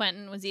that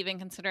Quentin was even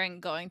considering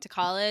going to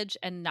college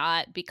and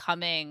not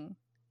becoming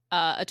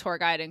a tour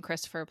guide in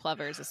Christopher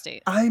Plover's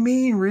estate. I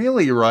mean,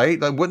 really, right?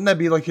 Wouldn't that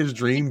be his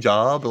dream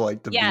job,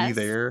 to be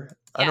there?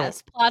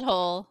 Plot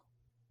hole.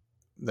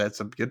 That's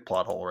a good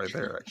plot hole right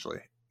there, actually.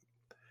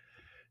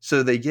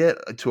 So they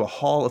get to a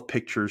hall of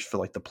pictures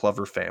for the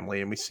Plover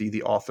family, and we see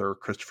the author,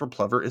 Christopher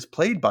Plover, is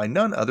played by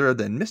none other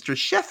than Mr.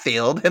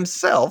 Sheffield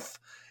himself,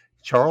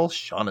 Charles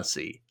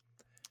Shaughnessy.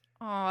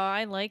 Oh,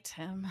 I liked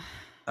him.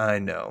 I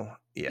know.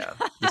 Yeah.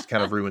 This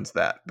kind of ruins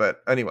that.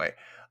 But anyway,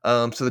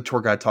 so the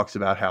tour guide talks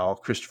about how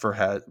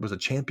Christopher was a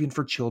champion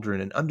for children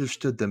and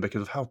understood them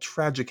because of how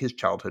tragic his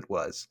childhood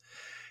was.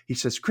 He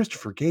says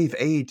Christopher gave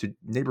aid to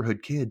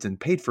neighborhood kids and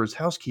paid for his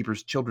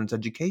housekeeper's children's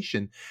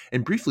education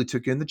and briefly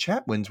took in the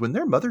Chatwins when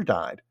their mother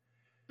died.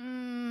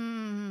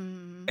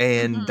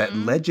 And that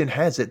legend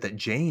has it that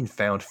Jane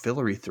found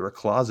Fillory through a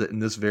closet in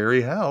this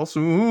very house.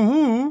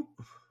 Ooh.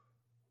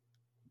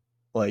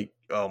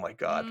 Oh my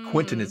God,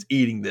 Quentin is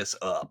eating this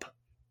up.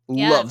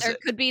 Yeah, Loves there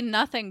it. Could be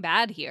nothing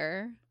bad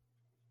here.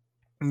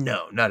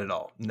 No, not at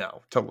all.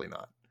 No, totally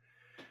not.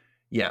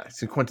 Yeah,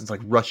 so Quentin's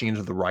rushing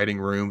into the writing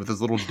room with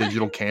his little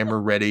digital camera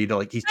ready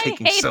to he's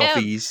taking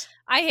selfies.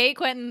 I hate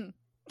Quentin.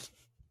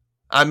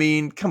 I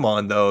mean, come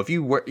on though. If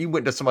you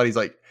went to somebody's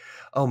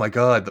oh my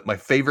God, my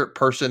favorite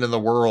person in the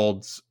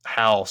world's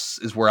house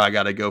is where I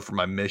got to go for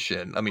my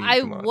mission. I mean,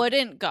 I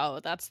wouldn't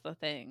go. That's the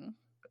thing.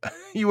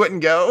 You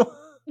wouldn't go?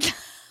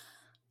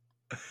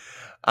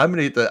 I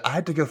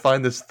had to go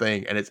find this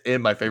thing, and it's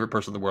in my favorite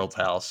person in the world's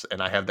house,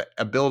 and I have the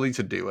ability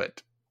to do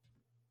it.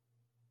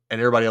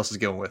 And everybody else is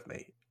going with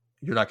me.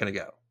 You're not going to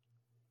go.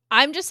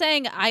 I'm just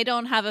saying I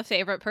don't have a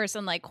favorite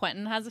person like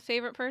Quentin has a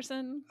favorite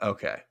person.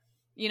 Okay.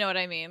 You know what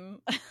I mean?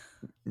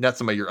 Not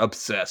somebody you're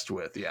obsessed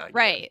with. Yeah.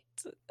 Right.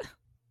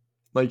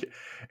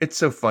 It's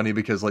so funny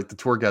because the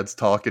tour guide's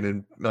talking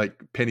and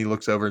Penny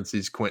looks over and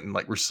sees Quentin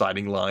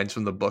reciting lines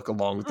from the book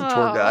along with the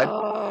tour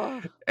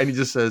guide. And he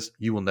just says,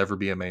 "You will never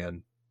be a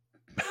man."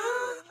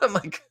 I'm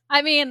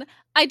I mean,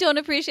 I don't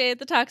appreciate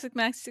the toxic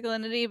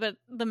masculinity, but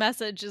the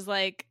message is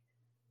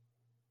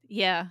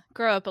yeah,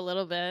 grow up a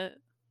little bit.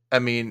 I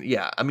mean,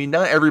 yeah. I mean,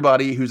 not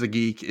everybody who's a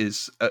geek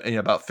is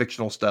about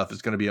fictional stuff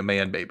is going to be a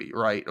man baby,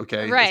 right?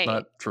 Okay. Right. It's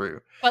not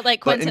true. But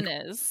Quentin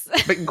is.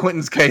 But in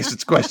Quentin's case,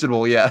 it's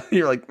questionable. Yeah.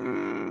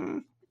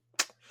 You're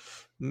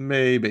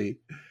maybe.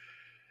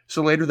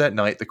 So later that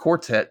night, the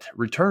quartet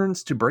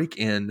returns to break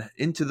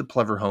into the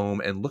Plover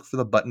home and look for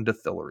the button to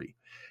Fillory.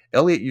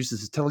 Elliot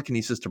uses his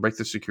telekinesis to break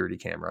the security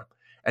camera,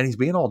 and he's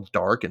being all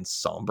dark and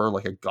somber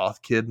like a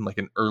goth kid in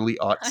an early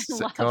aughts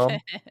sitcom. Love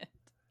it.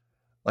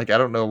 I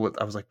don't know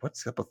what I was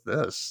what's up with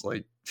this?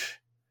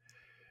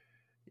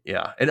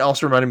 Yeah. And it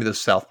also reminded me of the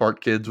South Park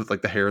kids with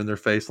the hair in their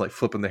face,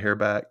 flipping the hair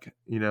back,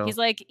 He's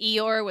like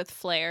Eeyore with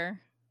flair.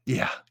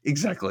 Yeah,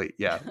 exactly.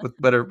 Yeah. With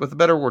a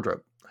better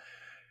wardrobe.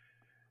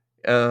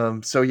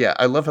 So yeah,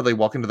 I love how they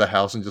walk into the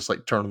house and just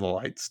turn on the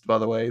lights, by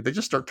the way. They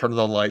just start turning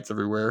on lights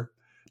everywhere.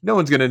 No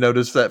one's going to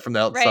notice that from the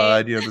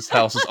outside. Right. This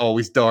house is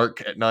always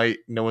dark at night.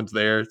 No one's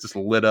there. It's just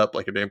lit up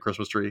like a damn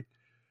Christmas tree.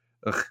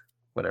 Ugh,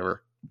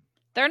 whatever.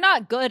 They're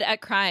not good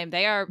at crime.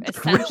 They are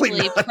essentially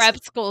really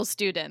prep school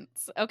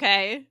students,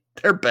 okay?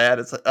 They're bad.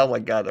 It's oh my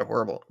God, they're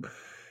horrible.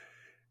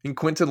 And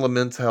Quentin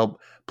laments how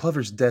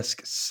Plover's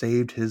desk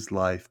saved his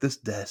life. This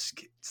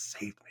desk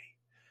saved me.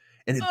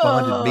 And it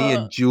bonded me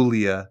and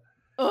Julia.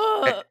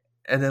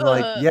 And then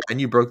like, yeah, and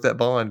you broke that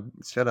bond.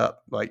 Shut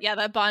up. Like, yeah,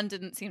 that bond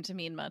didn't seem to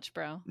mean much,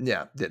 bro.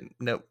 Yeah, didn't.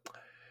 Nope.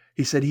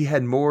 He said he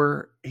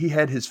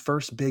had his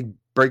first big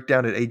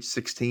breakdown at age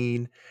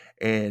 16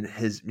 and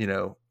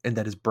and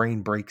that his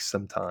brain breaks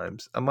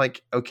sometimes. I'm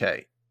like,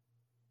 okay,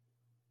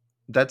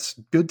 that's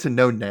good to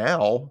know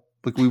now.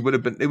 Like it would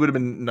have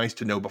been nice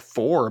to know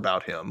before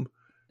about him.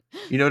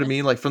 You know what I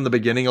mean? Like from the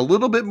beginning, a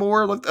little bit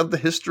more of the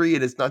history,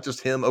 and it's not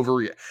just him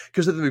overreact.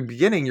 Because at the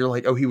beginning, you're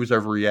like, oh, he was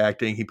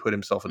overreacting. He put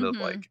himself into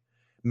like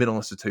mental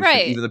institution,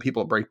 Right. even the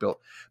people at Breakbill.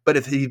 But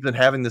if he's been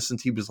having this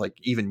since he was like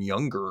even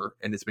younger,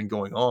 and it's been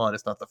going on,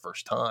 it's not the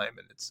first time.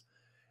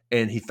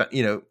 And he,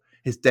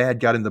 his dad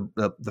got in the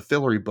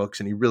Fillory books,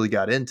 and he really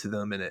got into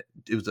them, and it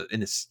was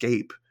an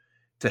escape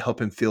to help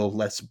him feel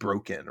less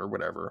broken or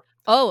whatever.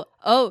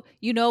 Oh,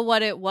 you know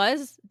what it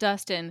was,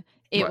 Dustin?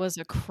 It What? was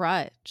a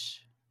crutch.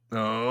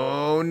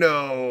 Oh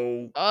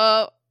no.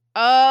 Oh.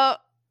 Oh,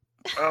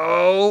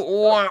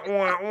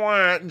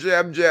 wah,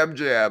 jab, jab,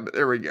 jab.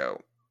 There we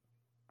go.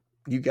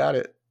 You got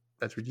it.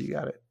 That's what you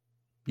got it.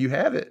 You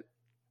have it.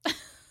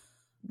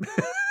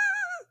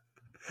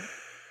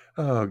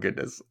 Oh,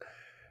 goodness.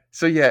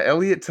 So, yeah,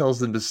 Elliot tells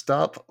them to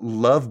stop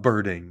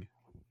lovebirding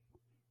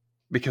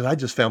because I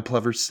just found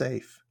Plover's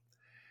safe,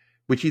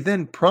 which he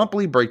then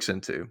promptly breaks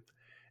into.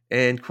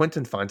 And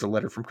Quentin finds a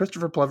letter from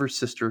Christopher Plover's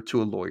sister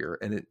to a lawyer,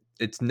 and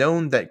it's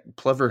known that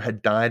Plover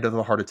had died of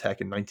a heart attack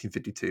in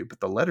 1952,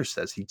 but the letter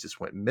says he just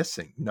went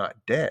missing, not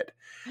dead,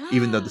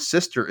 even though the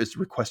sister is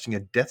requesting a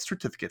death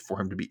certificate for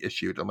him to be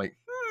issued. I'm like,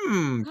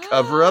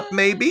 cover up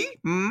maybe?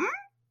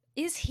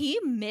 Is he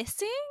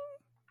missing?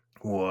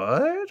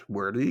 What?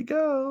 Where did he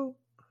go?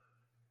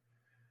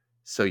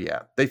 So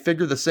yeah, they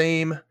figure the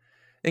same,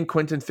 and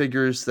Quentin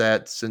figures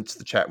that since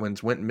the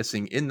Chatwins went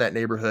missing in that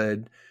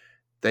neighborhood,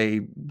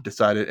 they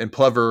decided, and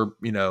Plover,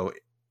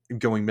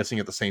 going missing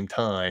at the same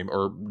time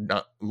or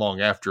not long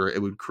after, it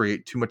would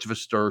create too much of a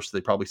stir, so they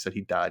probably said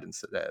he died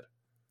instead.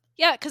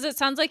 Yeah, because it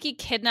sounds like he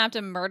kidnapped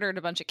and murdered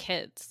a bunch of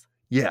kids.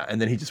 Yeah,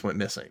 and then he just went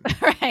missing.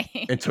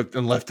 Right.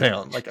 And left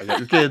town. Like, I got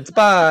your kids,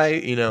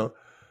 bye,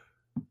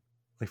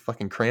 like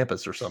fucking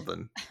Krampus or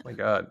something. My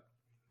God.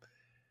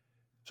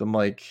 So I'm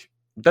like,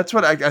 that's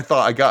what I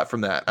thought I got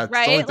from that.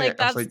 Right? Like,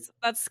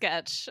 that's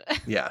sketch.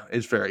 Yeah,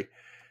 it's very...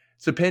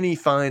 So Penny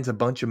finds a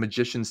bunch of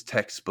magician's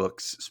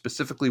textbooks,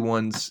 specifically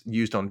ones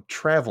used on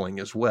traveling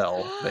as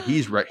well, that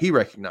he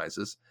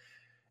recognizes.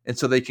 And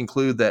so they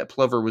conclude that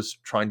Plover was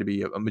trying to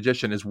be a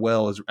magician as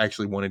well as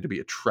actually wanting to be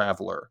a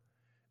traveler,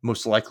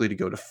 most likely to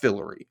go to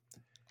Fillory.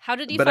 How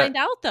did he find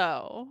out,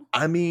 though?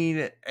 I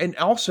mean, and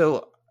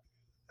also,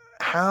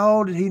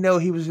 how did he know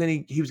he was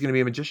going to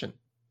be a magician?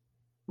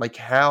 Like,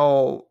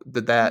 how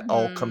did that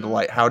all come to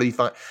light? How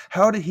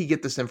did he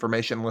get this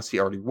information unless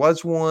he already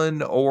was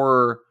one?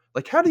 Or...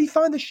 like, how did he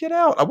find this shit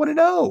out? I want to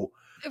know.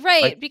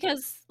 Right,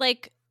 because,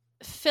 like,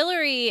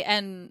 Fillory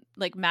and,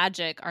 like,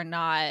 magic are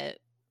not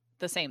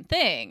the same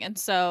thing. And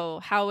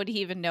so how would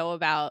he even know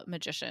about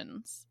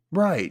magicians?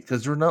 Right,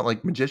 because they're not,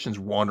 like, magicians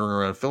wandering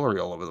around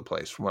Fillory all over the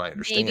place, from what I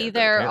understand. Maybe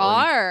there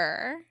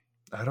are.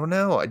 I don't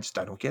know. I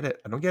don't get it.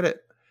 I don't get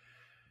it.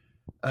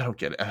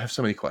 I have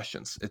so many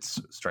questions. It's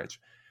strange.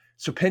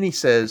 So Penny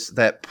says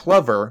that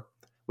Plover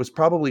was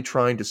probably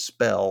trying a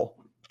spell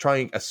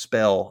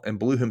and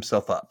blew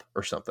himself up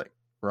or something,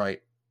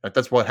 right? Like,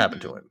 that's what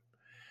happened to him.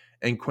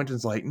 And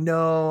Quentin's like,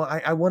 no,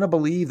 I want to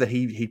believe that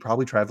he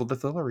probably traveled to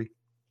Fillory.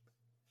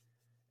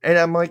 And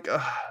I'm like,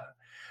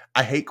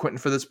 I hate Quentin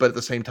for this, but at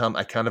the same time,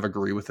 I kind of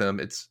agree with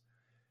him. It's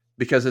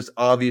because it's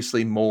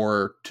obviously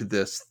more to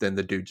this than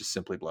the dude just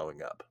simply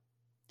blowing up,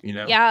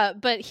 Yeah,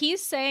 but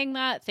he's saying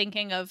that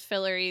thinking of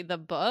Fillory the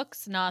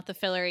books, not the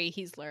Fillory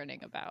he's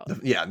learning about.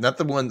 Not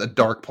the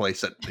dark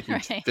place that he's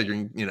right.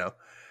 figuring,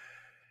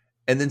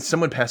 And then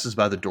someone passes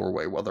by the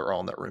doorway while they're all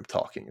in that room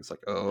talking. It's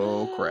like,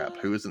 oh, crap.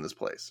 Who is in this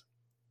place?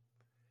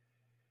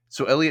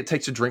 So Elliot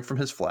takes a drink from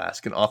his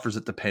flask and offers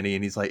it to Penny,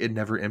 and he's like, it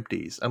never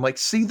empties. I'm like,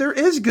 see, there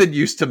is good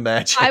use to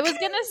magic. I was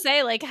going to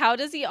say, like, how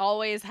does he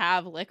always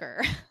have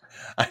liquor?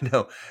 I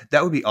know.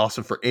 That would be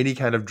awesome for any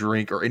kind of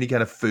drink or any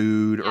kind of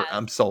food. Yes. Or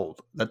I'm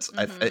sold. That's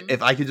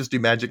if I could just do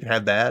magic and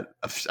have that,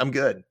 I'm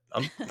good.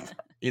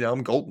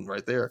 I'm golden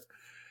right there.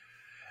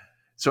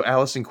 So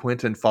Alice and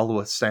Quentin follow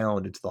a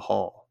sound into the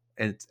hall.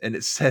 And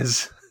it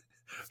says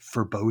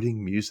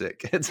foreboding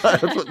music. That's what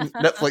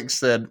Netflix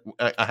said.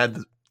 I had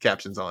the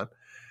captions on.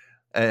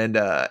 And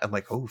I'm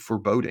like, oh,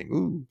 foreboding.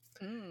 Ooh.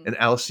 And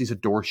Alice sees a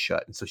door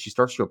shut. And so she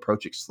starts to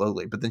approach it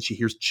slowly. But then she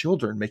hears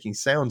children making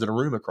sounds in a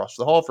room across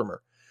the hall from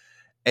her.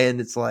 And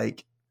it's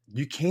like,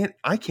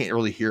 I can't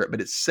really hear it.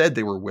 But it said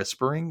they were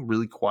whispering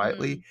really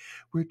quietly.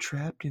 We're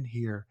trapped in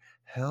here.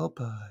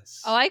 Help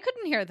us. Oh, I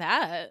couldn't hear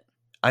that.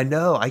 I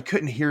know. I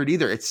couldn't hear it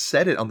either. It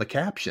said it on the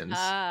captions.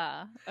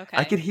 Okay.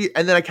 I could hear,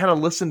 and then I kind of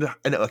listened to,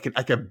 and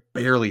I could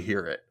barely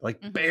hear it.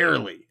 Like,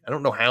 barely. I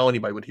don't know how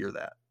anybody would hear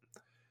that.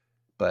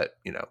 But,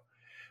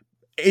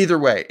 either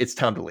way, it's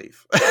time to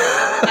leave.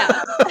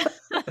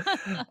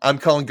 I'm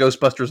calling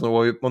Ghostbusters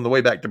on the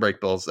way back to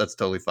Breakbills. That's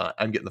totally fine.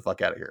 I'm getting the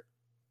fuck out of here.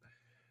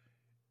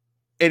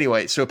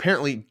 Anyway, so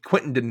apparently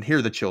Quentin didn't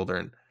hear the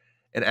children.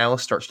 And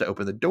Alice starts to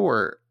open the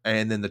door,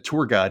 and then the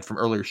tour guide from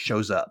earlier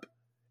shows up.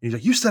 And he's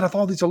like, you set off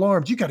all these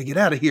alarms. You got to get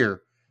out of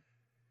here.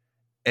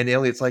 And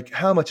Elliot's like,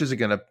 how much is it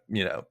going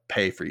to,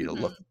 pay for you to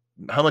look?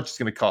 How much is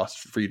it going to cost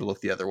for you to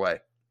look the other way?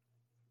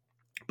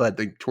 But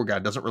the tour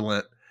guide doesn't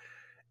relent.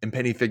 And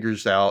Penny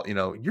figures out,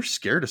 you're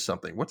scared of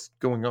something. What's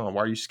going on?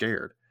 Why are you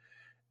scared?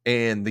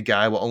 And the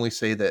guy will only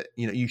say that,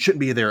 you shouldn't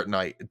be there at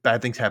night.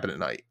 Bad things happen at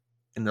night.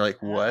 And they're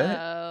like, what?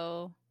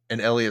 Oh. And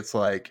Elliot's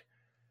like,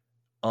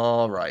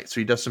 all right. So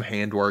he does some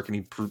handwork and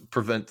he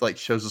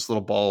shows this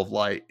little ball of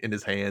light in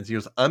his hands. He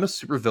goes, I'm a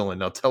supervillain.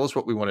 Now tell us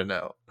what we want to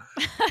know.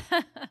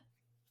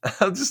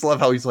 I just love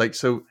how he's like,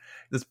 so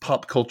this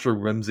pop culture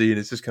whimsy, and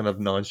it's just kind of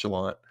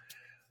nonchalant.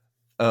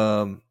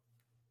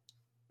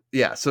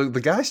 Yeah. So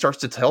the guy starts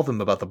to tell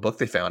them about the book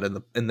they found,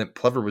 and that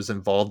Plover was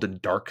involved in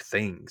dark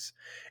things,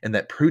 and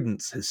that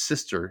Prudence, his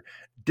sister,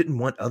 didn't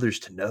want others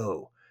to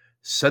know.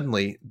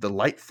 Suddenly, the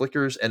light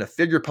flickers and a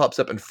figure pops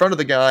up in front of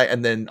the guy,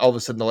 and then all of a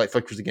sudden the light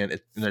flickers again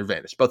and they're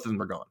vanished. Both of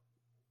them are gone.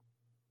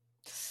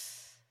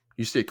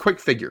 You see a quick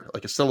figure,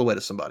 like a silhouette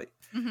of somebody.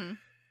 Mm-hmm.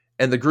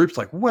 And the group's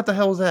like, what the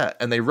hell is that?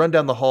 And they run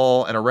down the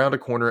hall and around a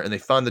corner, and they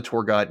find the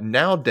tour guide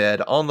now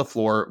dead on the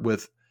floor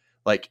with,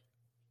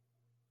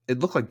 it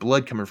looked like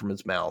blood coming from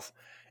his mouth.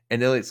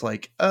 And Elliot's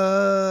like,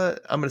 I'm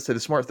going to say the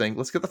smart thing.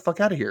 Let's get the fuck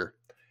out of here.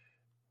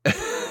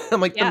 I'm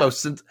like,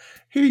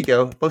 here you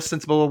go. Most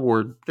sensible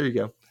award. There you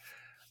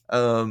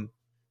go.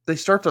 They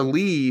start to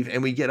leave,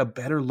 and we get a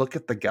better look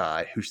at the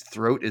guy whose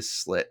throat is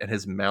slit and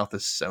his mouth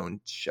is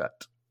sewn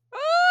shut.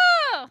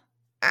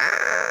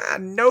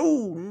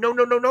 No.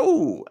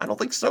 I don't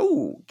think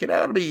so. Get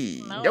out of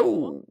me.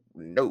 No.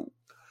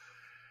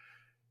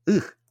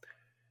 Ugh.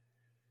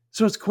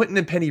 So as Quentin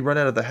and Penny run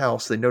out of the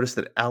house, they notice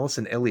that Alice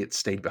and Elliot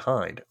stayed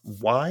behind.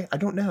 Why? I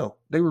don't know.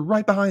 They were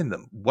right behind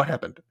them. What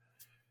happened?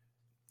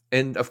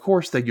 And of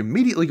course, they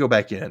immediately go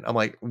back in. I'm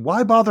like,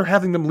 why bother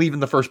having them leave in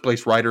the first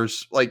place,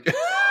 writers? Like,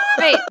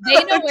 Wait,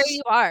 they know where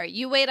you are.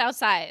 You wait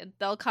outside.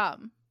 They'll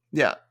come.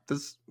 Yeah,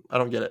 I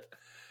don't get it.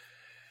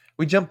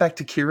 We jump back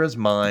to Kira's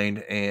mind,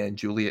 and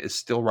Julia is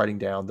still writing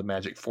down the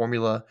magic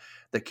formula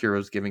that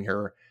Kira's giving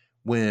her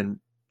when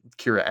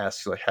Kira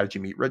asks, like, how did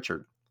you meet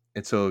Richard?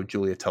 And so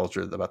Julia tells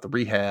her about the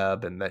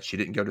rehab and that she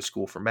didn't go to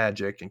school for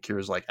magic. And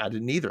Kira's like, I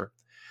didn't either.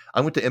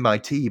 I went to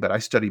MIT, but I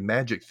studied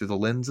magic through the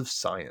lens of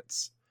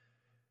science.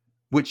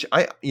 Which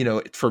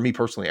for me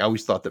personally, I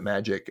always thought that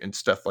magic and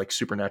stuff like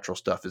supernatural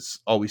stuff is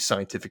always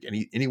scientific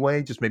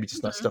anyway, just maybe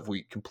just not stuff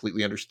we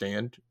completely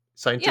understand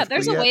scientifically. Yeah,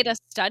 there's a way to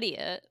study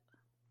it.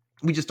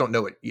 We just don't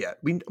know it yet.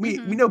 We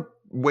know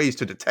ways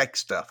to detect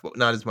stuff, but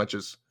not as much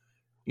as,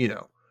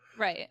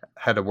 right,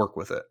 how to work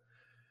with it.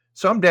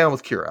 So I'm down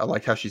with Kira. I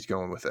like how she's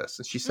going with this.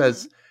 And she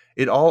says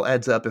it all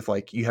adds up if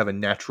you have a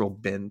natural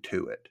bend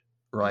to it,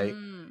 right?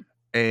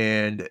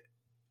 And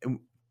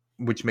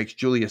which makes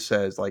Julia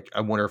says,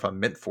 I wonder if I'm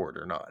meant for it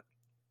or not.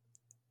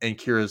 And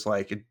Kira's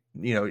like,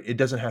 it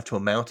doesn't have to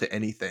amount to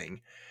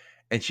anything.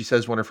 And she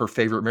says one of her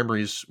favorite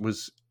memories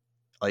was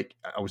I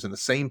was in the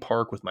same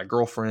park with my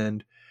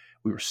girlfriend.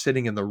 We were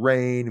sitting in the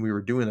rain, and we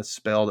were doing a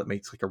spell that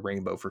makes a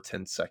rainbow for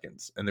 10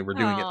 seconds. And they were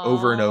doing it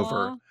over and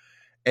over.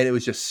 And it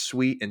was just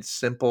sweet and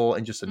simple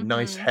and just a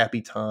nice,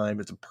 happy time.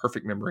 It's a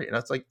perfect memory. And I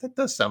was like, that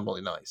does sound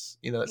really nice.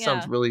 That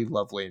sounds really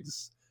lovely.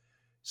 It's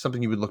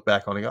something you would look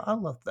back on and go, I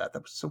love that.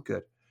 That was so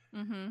good.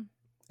 And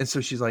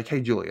so she's like,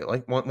 hey, Julia,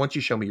 why don't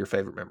you show me your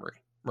favorite memory,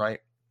 right?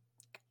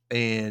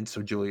 And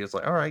so Julia's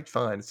like, all right,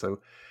 fine.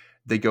 So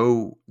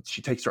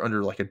she takes her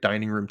under a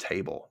dining room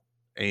table.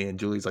 And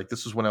Julie's like,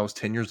 this was when I was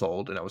 10 years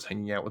old, and I was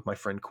hanging out with my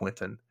friend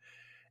Quentin.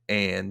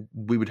 And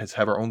we would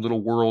have our own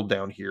little world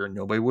down here, and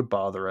nobody would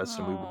bother us.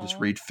 And we would just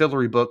read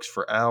Fillory books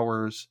for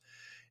hours.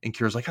 And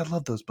Kira's like, I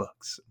love those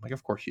books. I'm like,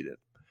 of course you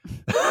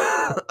did.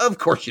 Of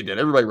course you did.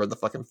 Everybody read the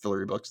fucking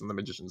Fillory books in the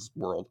magician's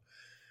world.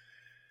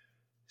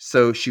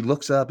 So she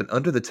looks up, and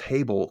under the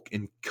table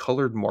in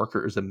colored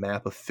marker is a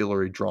map of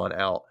Fillory drawn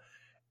out.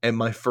 And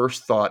my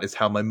first thought is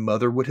how my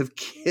mother would have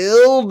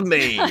killed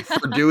me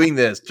for doing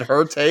this to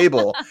her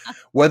table,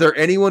 whether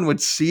anyone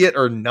would see it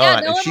or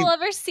not. Yeah, no one will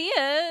ever see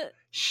it.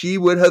 She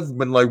would have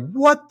been like,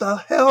 what the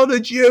hell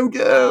did you do?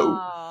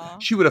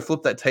 Aww. She would have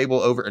flipped that table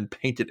over and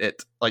painted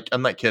it.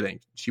 I'm not kidding.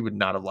 She would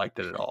not have liked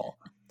it at all.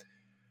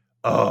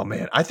 Oh,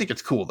 man. I think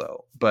it's cool,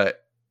 though.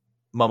 But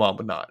my mom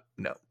would not.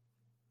 No.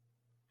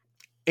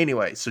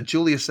 Anyway, so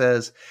Julia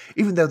says,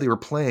 even though they were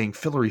playing,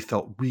 Fillory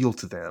felt real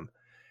to them.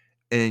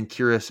 And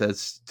Kira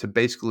says to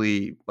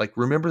basically,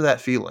 remember that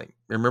feeling.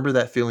 Remember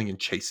that feeling and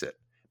chase it.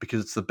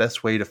 Because it's the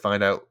best way to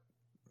find out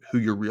who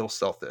your real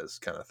self is,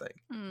 kind of thing.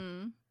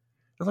 I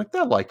was like,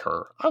 I like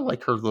her. I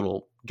like her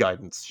little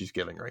guidance she's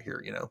giving right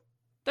here,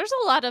 There's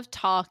a lot of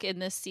talk in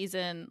this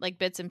season,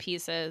 bits and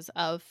pieces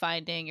of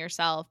finding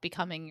yourself,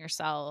 becoming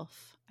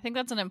yourself. I think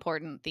that's an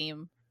important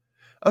theme.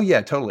 Oh,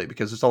 yeah, totally.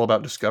 Because it's all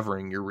about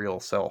discovering your real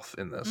self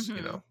in this,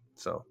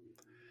 So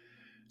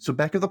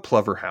back at the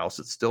Plover house,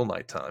 it's still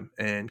nighttime,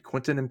 and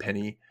Quentin and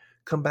Penny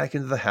come back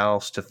into the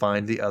house to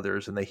find the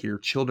others, and they hear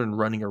children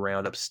running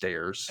around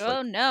upstairs.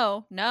 Oh,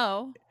 no.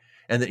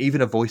 And then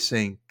even a voice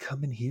saying,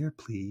 "Come in here,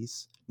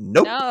 please."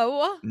 Nope.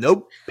 No.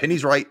 Nope.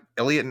 Penny's right.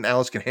 Elliot and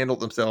Alice can handle it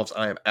themselves.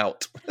 I am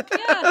out.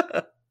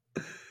 Yeah.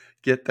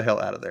 Get the hell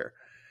out of there.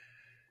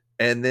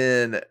 And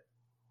then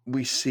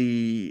we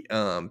see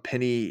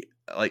Penny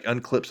like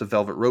unclips a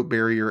velvet rope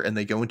barrier, and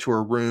they go into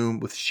her room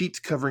with sheets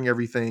covering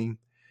everything.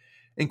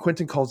 And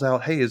Quentin calls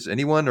out, "Hey, is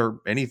anyone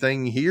or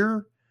anything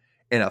here?"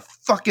 And a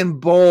fucking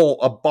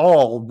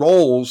ball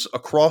rolls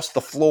across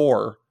the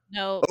floor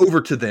No.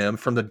 over to them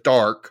from the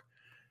dark.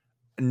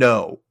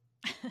 No.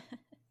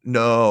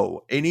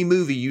 No. Any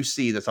movie you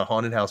see that's a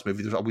haunted house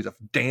movie, there's always a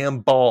damn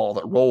ball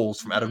that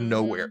rolls from out of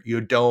nowhere. You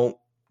don't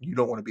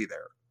want to be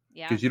there.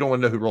 Yeah. Because you don't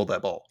want to know who rolled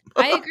that ball.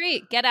 I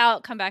agree. Get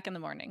out, come back in the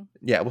morning.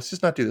 Yeah, let's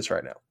just not do this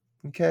right now.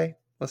 Okay?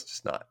 Let's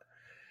just not.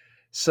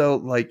 So,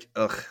 like,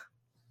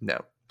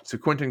 no. So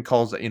Quentin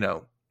calls it, he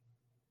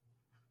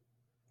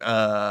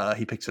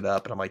picks it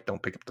up, and I'm like,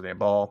 don't pick up the damn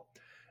ball.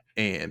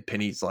 And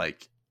Penny's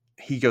like,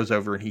 he goes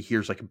over and he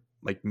hears like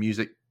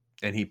music,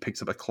 and he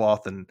picks up a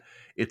cloth, and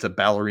it's a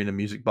ballerina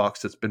music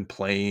box that's been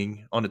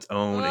playing on its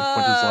own. And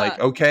Quentin's like,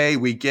 okay,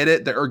 we get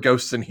it. There are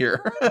ghosts in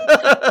here.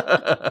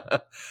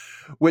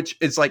 Which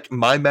is like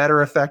my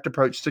matter-of-fact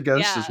approach to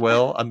ghosts as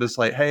well. I'm just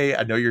like, hey,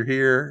 I know you're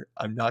here.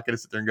 I'm not going to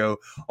sit there and go,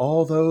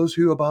 all those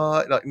who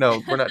abide. Like,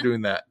 no, we're not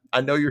doing that. I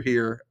know you're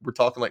here. We're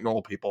talking like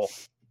normal people.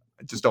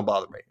 Just don't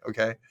bother me,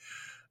 okay?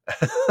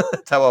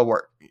 That's how I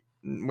work.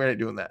 We're not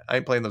doing that. I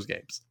ain't playing those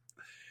games.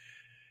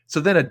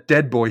 So then a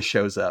dead boy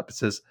shows up. It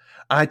says,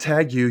 "I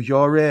tag you,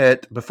 you're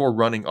it," before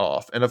running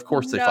off. And of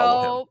course they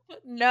follow him.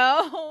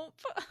 Nope.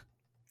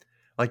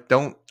 Like,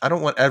 I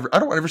don't want to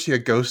ever see a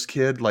ghost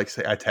kid like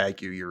say, "I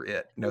tag you, you're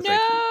it." No,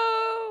 thank you.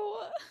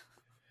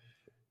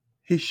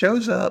 He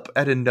shows up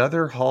at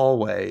another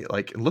hallway,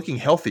 like looking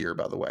healthier,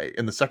 by the way,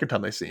 in the second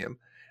time they see him.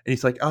 And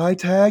he's like, "I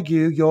tag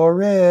you,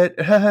 you're it."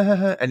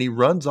 And he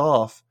runs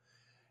off.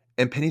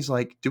 And Penny's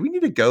like, "Do we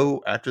need to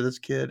go after this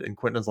kid?" And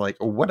Quentin's like,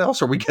 "What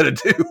else are we going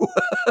to do?"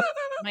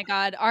 Oh my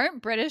God.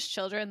 Aren't British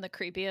children the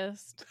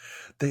creepiest?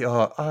 They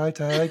are. "I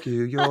tag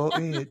you, you're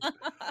it."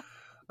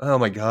 Oh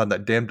my God,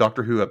 that damn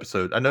Doctor Who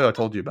episode. I know I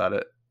told you about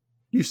it.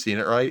 You've seen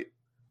it, right?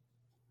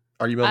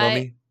 Are you my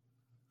mummy?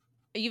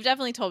 You've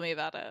definitely told me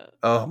about it.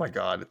 Oh my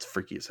God, it's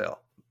freaky as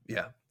hell.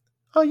 Yeah.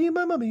 Are you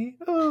my mummy?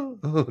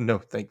 Oh no,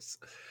 thanks.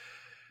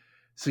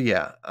 So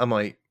yeah, I'm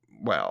like,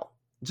 wow.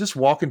 Just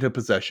walk into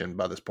possession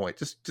by this point.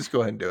 Just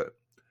go ahead and do it.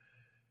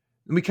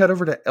 And we cut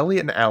over to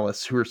Elliot and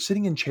Alice, who are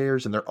sitting in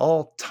chairs, and they're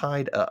all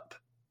tied up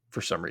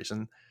for some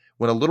reason,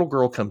 when a little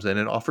girl comes in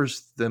and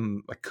offers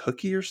them a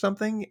cookie or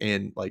something.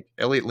 And like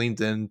Elliot leans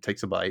in,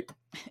 takes a bite.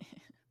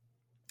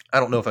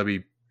 I don't know if I'd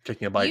be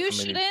taking a bite. You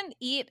shouldn't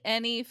eat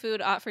any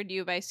food offered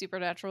you by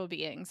supernatural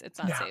beings. It's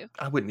not safe.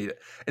 I wouldn't eat it.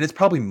 And it's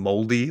probably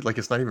moldy. Like,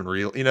 it's not even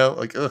real,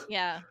 like, ugh.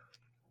 Yeah.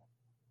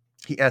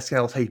 He asks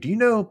Alice, "Hey, do you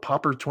know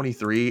Popper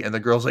 23? And the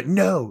girl's like,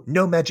 no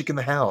magic in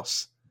the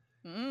house."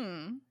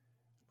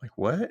 Like,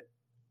 what?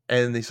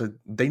 And they said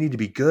they need to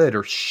be good,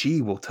 or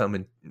she will come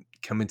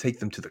and take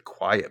them to the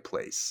quiet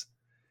place.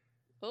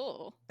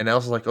 Oh. And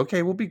Alice is like,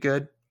 "Okay, we'll be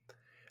good."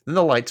 Then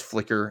the lights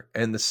flicker,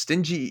 and the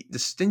stingy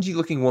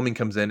looking woman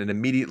comes in and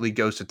immediately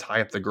goes to tie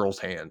up the girl's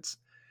hands.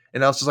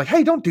 And Alice is like,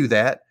 "Hey, don't do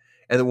that."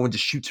 And the woman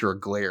just shoots her a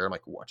glare. I'm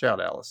like, "Watch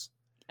out, Alice."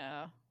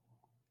 Oh.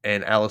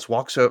 And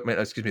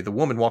the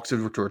woman walks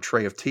over to her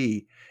tray of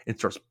tea and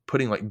starts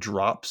putting like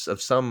drops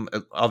of some,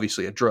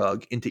 obviously a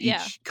drug, into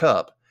each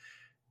cup.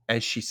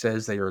 And she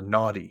says they are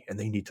naughty and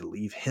they need to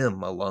leave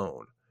him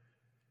alone.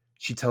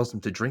 She tells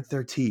them to drink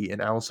their tea,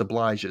 and Alice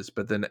obliges.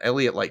 But then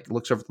Elliot like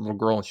looks over at the little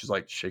girl, and she's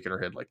like shaking her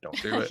head like, "Don't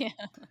do it." Yeah.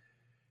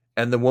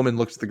 And the woman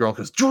looks at the girl and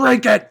goes,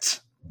 "Drink it!"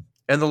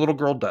 And the little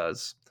girl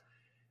does.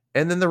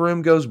 And then the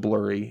room goes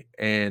blurry,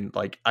 and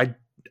like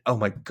oh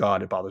my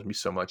God, it bothers me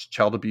so much.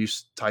 Child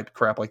abuse type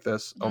crap like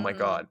this. Oh my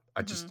God.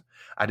 I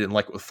didn't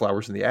like it with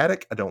Flowers in the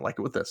Attic. I don't like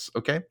it with this.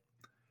 Okay.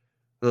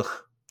 Ugh.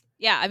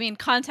 Yeah. I mean,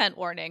 content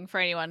warning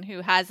for anyone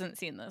who hasn't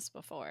seen this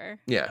before.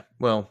 Yeah.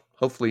 Well,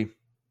 hopefully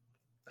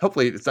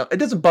it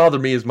doesn't bother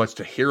me as much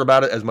to hear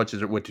about it as much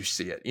as it would to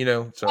see it,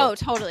 So. Oh,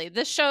 totally.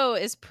 This show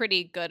is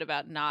pretty good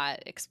about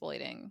not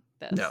exploiting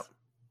this. No.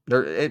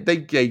 They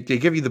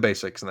give you the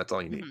basics, and that's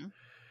all you need.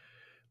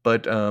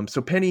 But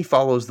so Penny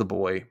follows the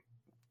boy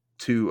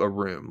to a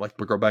room. Like,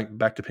 we go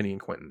back to Penny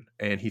and Quentin,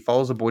 and he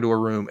follows the boy to a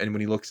room, and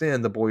when he looks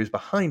in, the boy is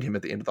behind him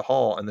at the end of the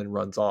hall and then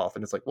runs off.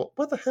 And it's like, well,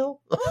 what the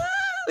hell?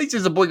 He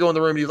sees a boy go in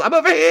the room, and he's like, "I'm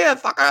over here,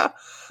 fucker."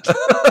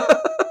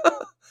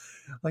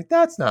 Like,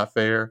 that's not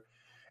fair.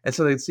 And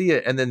so they see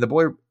it, and then the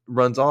boy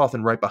runs off,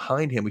 and right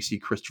behind him we see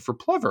Christopher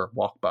Plover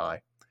walk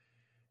by.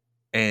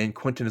 And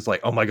Quentin is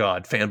like, "Oh my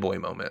God," fanboy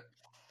moment.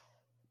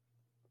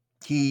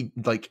 He's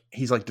like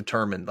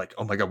determined, like,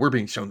 "Oh my God, we're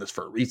being shown this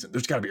for a reason.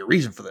 There's got to be a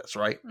reason for this,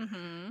 right?"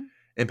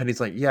 And Penny's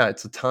like, "Yeah,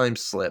 it's a time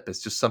slip.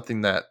 It's just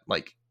something that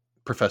like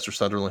Professor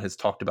Sutherland has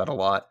talked about a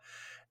lot.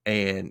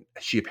 And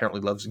she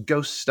apparently loves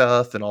ghost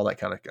stuff and all that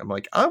kind of." I'm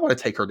like, I want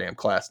to take her damn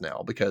class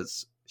now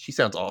because she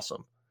sounds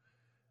awesome.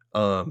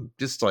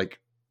 Just like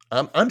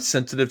I'm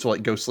sensitive to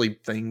like ghostly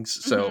things,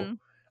 so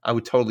I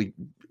would totally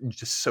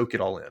just soak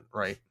it all in,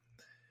 right?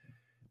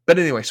 But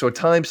anyway, so a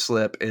time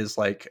slip is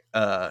like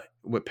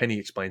what Penny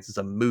explains is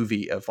a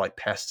movie of like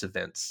past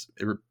events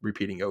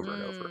repeating over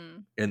and over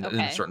in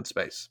a certain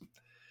space.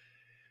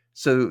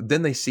 So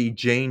then they see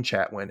Jane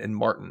Chatwin and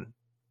Martin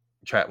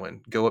Chatwin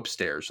go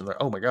upstairs, and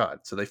they're, oh my God.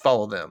 So they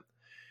follow them.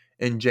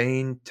 And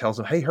Jane tells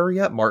them, hey, hurry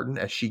up, Martin,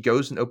 as she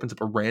goes and opens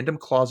up a random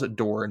closet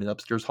door in an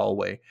upstairs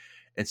hallway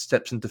and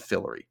steps into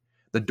Fillory.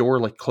 The door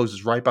like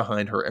closes right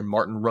behind her, and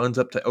Martin runs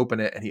up to open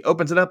it, and he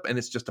opens it up, and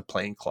it's just a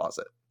plain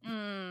closet.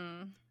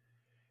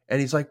 And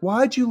he's like,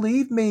 why'd you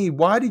leave me?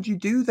 Why did you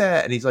do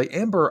that? And he's like,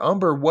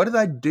 Umber, what did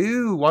I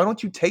do? Why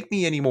don't you take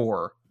me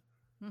anymore?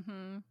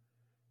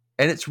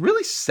 And it's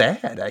really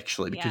sad,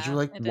 actually, because you're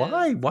like,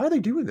 why? Is. Why are they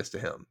doing this to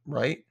him?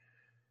 Right?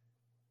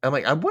 I'm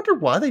like, I wonder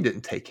why they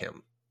didn't take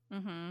him.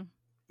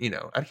 You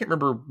know, I can't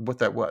remember what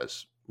that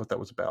was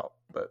about,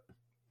 but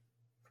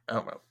I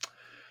don't know.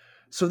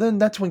 So then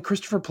that's when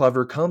Christopher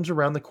Plover comes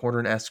around the corner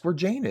and asks where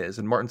Jane is.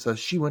 And Martin says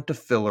she went to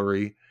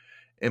Fillory.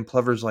 And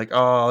Plover's like,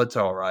 oh, it's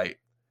all right.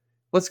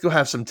 Let's go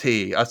have some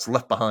tea. Us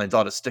left behinds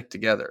ought to stick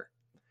together.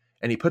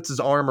 And he puts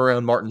his arm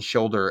around Martin's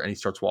shoulder and he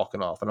starts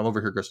walking off. And I'm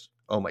over here goes,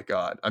 oh my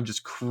God, I'm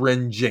just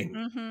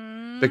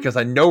cringing because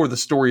I know where the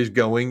story is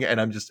going. And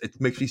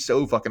it makes me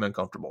so fucking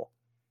uncomfortable.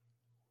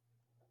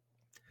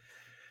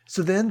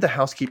 So then the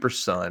housekeeper's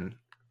son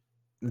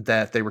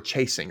that they were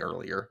chasing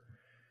earlier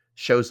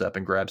shows up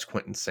and grabs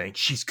Quentin saying,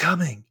 she's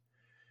coming.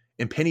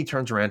 And Penny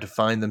turns around to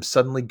find them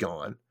suddenly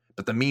gone.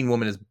 But the mean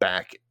woman is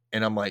back.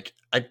 And I'm like,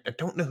 I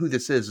don't know who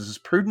this is. This is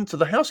Prudence or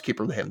the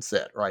housekeeper they haven't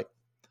said, right?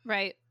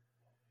 Right.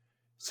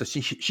 So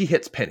she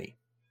hits Penny.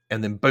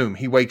 And then boom,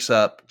 he wakes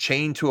up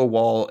chained to a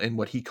wall in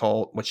what she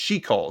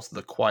calls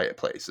the quiet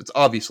place. It's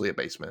obviously a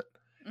basement.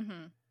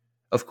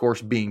 Of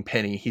course, being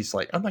Penny, he's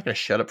like, I'm not going to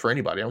shut up for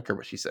anybody. I don't care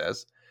what she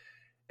says.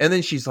 And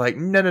then she's like,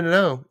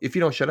 no. If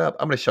you don't shut up,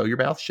 I'm going to show your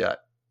mouth shut.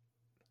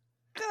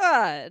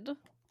 God.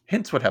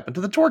 Hence what happened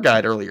to the tour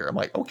guide earlier. I'm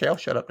like, okay, I'll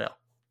shut up now.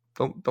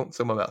 Don't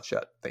sew my mouth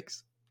shut.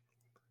 Thanks.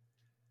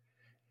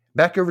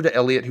 Back over to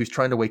Elliot, who's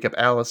trying to wake up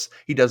Alice.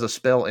 He does a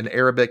spell in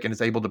Arabic and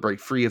is able to break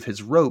free of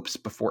his ropes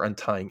before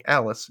untying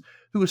Alice,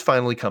 who is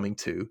finally coming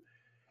to.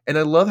 And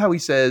I love how he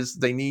says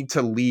they need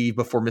to leave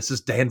before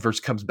Mrs. Danvers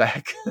comes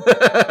back.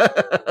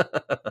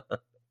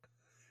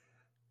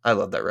 I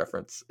love that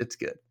reference. It's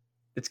good.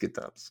 It's good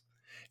times.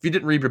 If you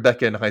didn't read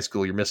Rebecca in high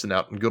school, you're missing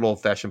out on good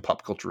old-fashioned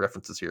pop culture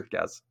references here,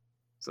 guys.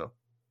 So,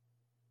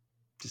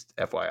 just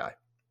FYI.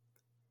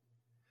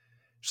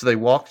 So they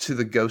walk to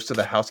the ghost of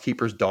the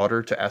housekeeper's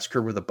daughter to ask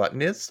her where the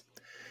button is.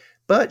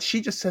 But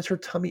she just says her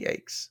tummy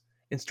aches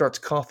and starts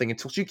coughing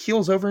until she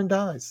keels over and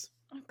dies.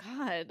 Oh,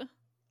 God.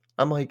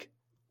 I'm like,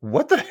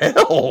 what the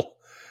hell?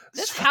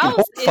 This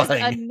house is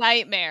a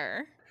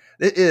nightmare.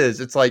 It is.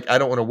 It's like, I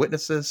don't want to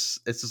witness this.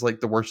 It's just like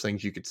the worst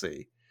things you could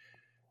see.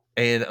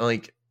 And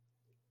like,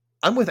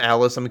 I'm with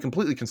Alice. I'm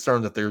completely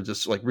concerned that they're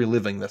just like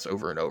reliving this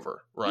over and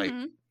over. Right.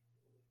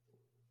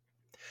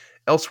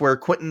 Elsewhere,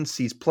 Quentin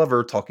sees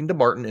Plover talking to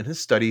Martin in his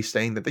study,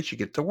 saying that they should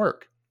get to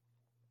work.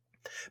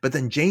 But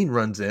then Jane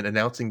runs in,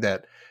 announcing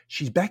that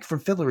she's back from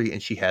Fillory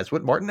and she has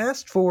what Martin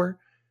asked for.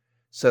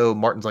 So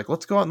Martin's like,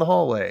 let's go out in the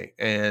hallway.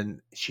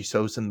 And she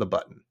shows him the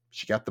button.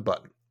 She got the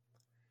button.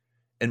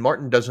 And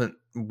Martin doesn't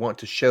want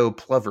to show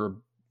Plover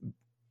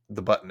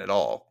the button at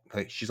all.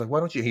 She's like, why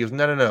don't you? He goes,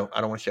 no,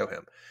 I don't want to show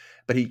him.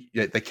 But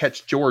they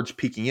catch George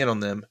peeking in on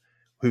them,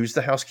 who's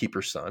the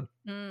housekeeper's son.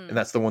 And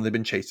that's the one they've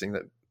been chasing,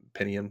 that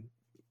Penny and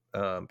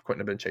Quentin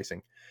have been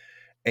chasing.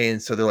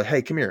 And so they're like,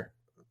 hey, come here.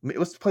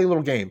 Let's play a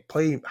little game.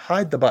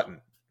 Hide the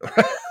button.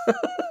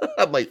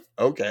 I'm like,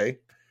 okay.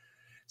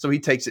 So he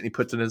takes it and he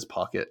puts it in his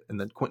pocket. And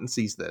then Quentin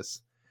sees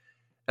this.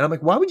 And I'm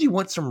like, why would you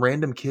want some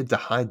random kid to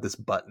hide this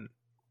button?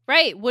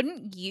 Right.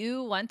 Wouldn't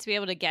you want to be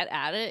able to get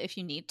at it if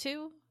you need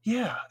to?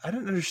 Yeah, I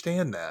didn't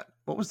understand that.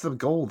 What was the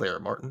goal there,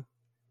 Martin?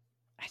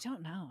 I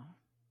don't know.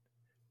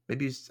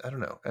 Maybe, I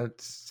don't know.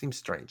 It seems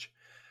strange.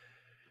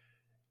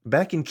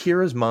 Back in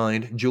Kira's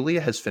mind,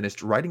 Julia has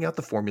finished writing out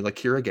the formula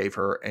Kira gave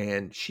her,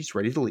 and she's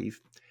ready to leave.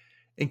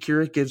 And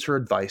Kira gives her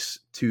advice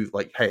to,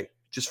 like, hey,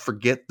 just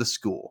forget the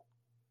school.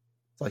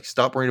 Like,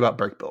 stop worrying about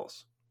break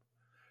bills.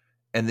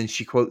 And then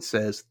she quote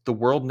says, the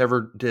world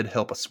never did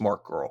help a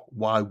smart girl.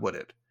 Why would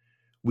it?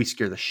 We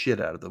scare the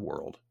shit out of the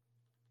world.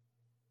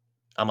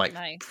 I'm like,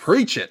 nice.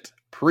 Preach it.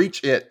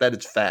 Preach it. That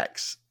is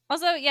facts.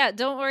 Also, yeah,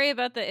 don't worry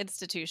about the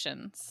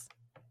institutions.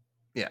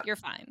 Yeah. You're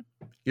fine.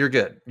 You're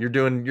good. You're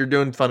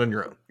doing fun on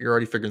your own. You're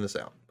already figuring this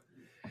out.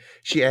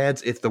 She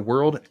adds, if the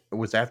world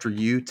was after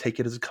you, take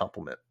it as a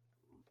compliment.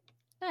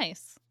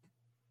 Nice.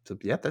 So,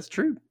 yeah, that's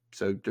true.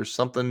 So there's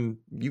something,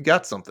 you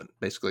got something,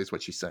 basically is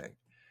what she's saying.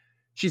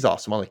 She's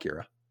awesome. I like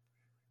Kira.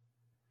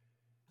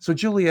 So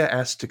Julia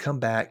asks to come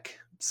back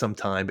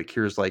sometime, but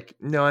Kira's like,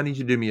 no, I need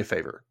you to do me a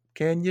favor.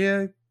 Can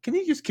you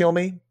just kill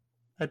me?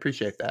 I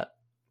appreciate that.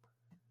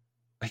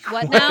 Like,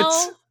 what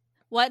now?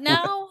 What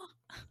now?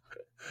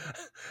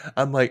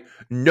 I'm like,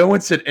 no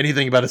one said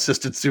anything about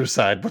assisted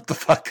suicide. What the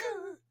fuck?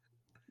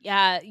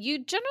 Yeah,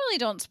 you generally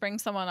don't spring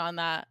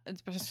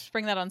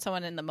that on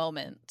someone in the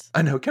moment.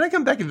 I know. Can I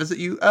come back and visit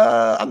you?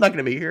 I'm not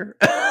going to be here.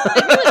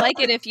 I'd really like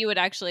it if you would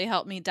actually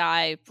help me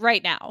die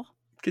right now.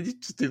 Could you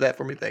just do that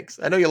for me? Thanks.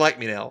 I know you like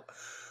me now.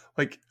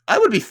 Like, I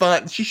would be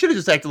fine. She should have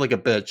just acted like a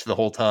bitch the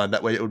whole time.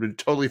 That way it would have been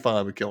totally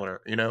fine with killing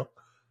her, you know?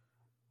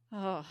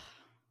 Oh.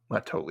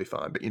 Not totally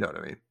fine, but you know what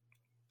I mean.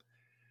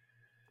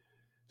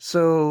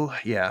 So,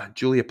 yeah,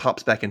 Julia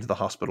pops back into the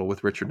hospital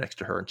with Richard next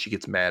to her, and she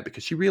gets mad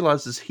because she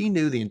realizes he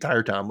knew the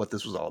entire time what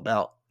this was all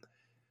about.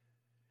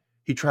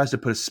 He tries to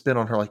put a spin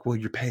on her like, well,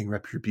 you're paying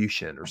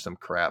retribution or some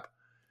crap.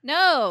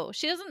 No,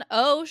 she doesn't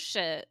owe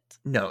shit.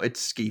 No,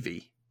 it's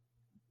skeevy.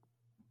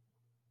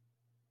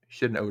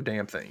 She didn't owe a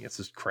damn thing. It's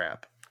just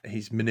crap.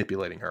 He's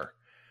manipulating her.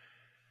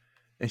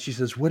 And she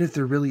says, what if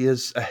there really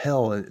is a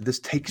hell and this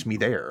takes me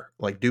there,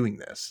 like doing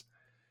this?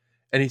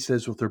 And he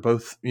says, well, they're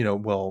both,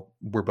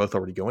 we're both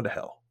already going to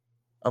hell.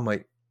 I'm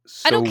like,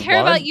 so I don't care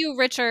about you,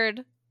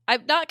 Richard.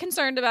 I'm not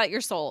concerned about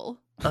your soul.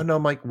 I know.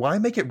 I'm like, why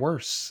make it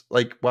worse?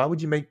 Like, why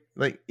would you make,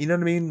 like, you know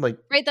what I mean? Like,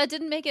 right, that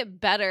didn't make it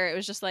better. It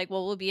was just like,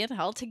 well, we'll be in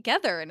hell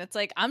together. And it's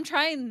like, I'm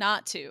trying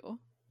not to.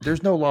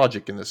 There's no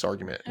logic in this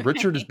argument.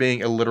 Richard is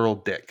being a literal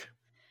dick.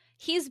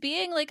 He's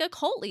being like a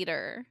cult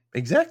leader.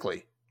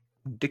 Exactly.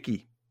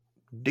 Dickie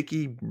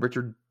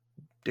Richard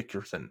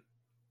Dickerson.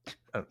 I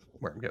don't know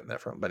where I'm getting that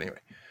from, but anyway.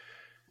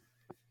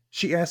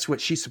 She asks what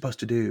she's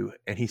supposed to do,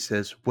 and he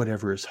says,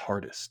 whatever is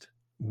hardest.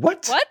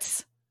 What?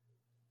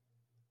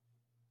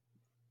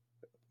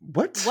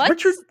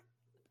 Richard?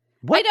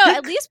 What? I know, Dick?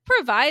 at least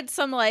provide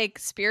some like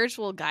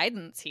spiritual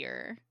guidance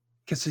here.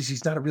 Because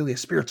he's not really a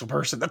spiritual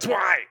person. That's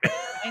why.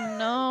 I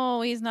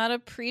know, he's not a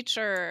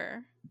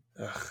preacher.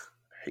 Ugh,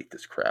 I hate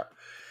this crap.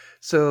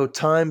 So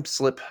time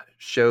slip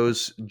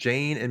shows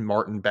Jane and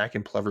Martin back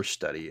in Plever's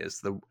study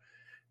as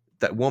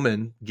that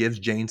woman gives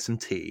Jane some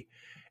tea.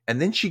 And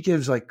then she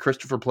gives like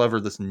Christopher Plever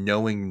this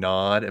knowing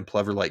nod, and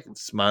Plever like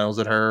smiles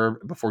at her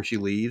before she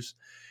leaves.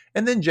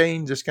 And then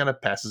Jane just kind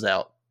of passes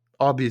out,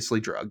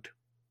 obviously drugged.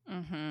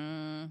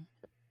 Mm-hmm.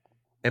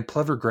 And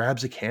Plever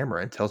grabs a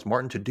camera and tells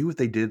Martin to do what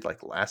they did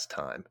like last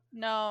time.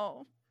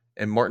 No.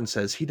 And Martin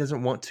says he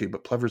doesn't want to,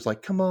 but Plever's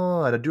like, come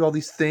on, I do all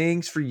these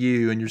things for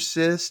you and your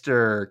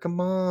sister. Come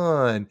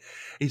on. And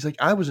he's like,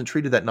 I wasn't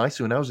treated that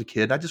nicely when I was a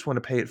kid. I just want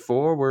to pay it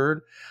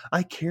forward.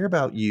 I care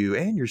about you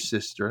and your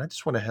sister, and I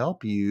just want to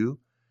help you.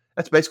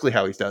 That's basically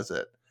how he does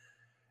it.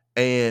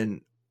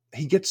 And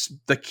he gets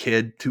the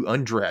kid to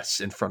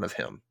undress in front of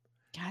him.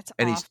 That's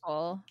and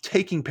awful. He's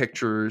taking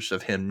pictures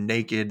of him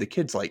naked. The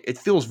kid's like, it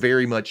feels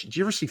very much. Did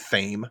you ever see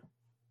Fame?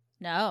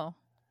 No.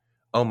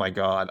 Oh my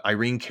God.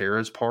 Irene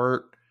Cara's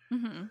part.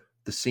 Mm-hmm.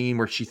 The scene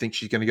where she thinks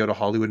she's going to go to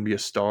Hollywood and be a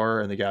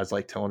star. And the guy's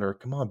like telling her,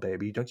 come on,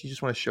 baby. Don't you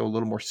just want to show a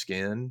little more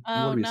skin? You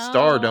want to be a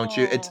star, don't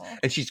you?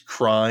 And she's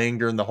crying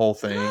during the whole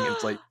thing.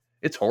 It's like,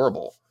 it's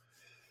horrible.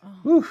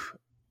 Oof.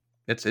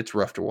 It's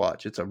rough to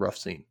watch. It's a rough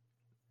scene.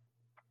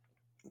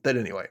 But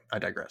anyway, I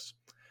digress.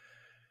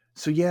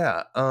 So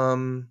yeah,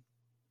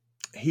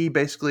 he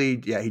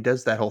basically, he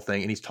does that whole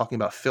thing, and he's talking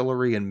about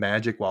fillery and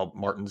magic while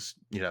Martin's,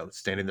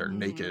 standing there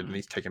naked, and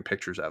he's taking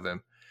pictures of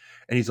him.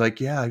 And he's like,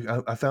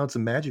 yeah, I found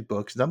some magic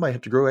books, and I might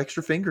have to grow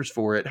extra fingers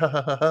for it. Ha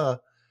ha ha ha.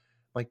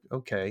 Like,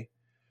 okay.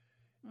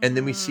 And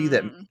then we see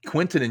that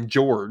Quentin and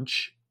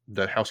George,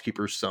 the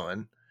housekeeper's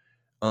son,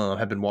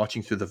 have been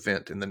watching through the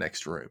vent in the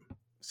next room.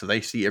 So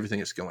they see everything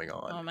that's going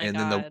on. Oh my and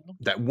God. then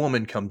that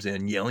woman comes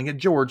in yelling at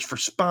George for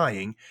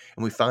spying.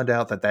 And we find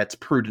out that that's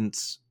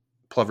Prudence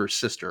Plever's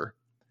sister,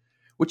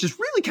 which is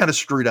really kind of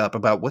screwed up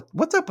about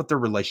what's up with their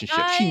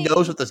relationship. She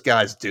knows what this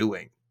guy's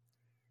doing.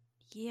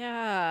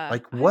 Yeah.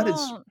 Like, what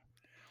is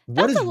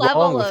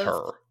wrong with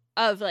her?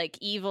 Of like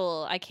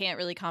evil, I can't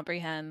really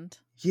comprehend.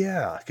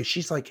 Yeah, because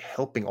she's like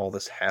helping all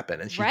this happen,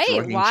 and she's right.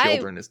 drugging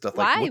children and stuff.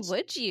 Why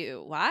would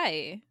you?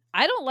 Why?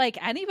 I don't like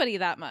anybody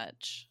that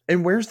much.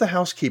 And where's the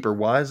housekeeper?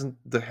 Why isn't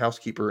the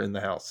housekeeper in the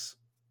house?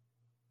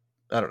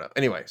 I don't know.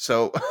 Anyway,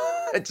 so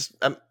because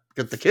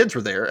the kids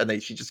were there,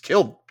 and she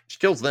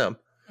kills them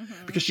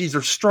because she's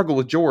her struggle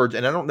with George,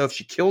 and I don't know if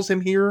she kills him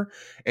here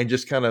and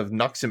just kind of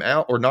knocks him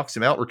out,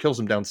 or kills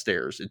him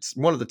downstairs. It's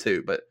one of the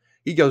two, but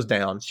he goes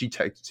down. She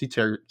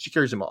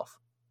carries him off.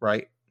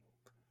 Right?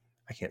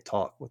 I can't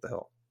talk. What the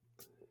hell?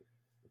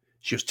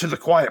 She goes to the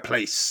quiet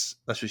place.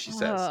 That's what she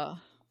says.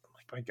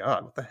 My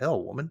God, what the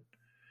hell, woman?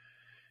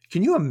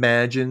 Can you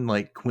imagine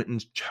like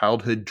Quentin's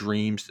childhood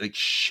dreams like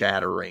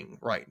shattering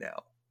right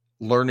now?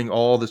 Learning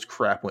all this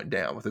crap went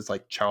down with his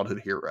like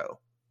childhood hero.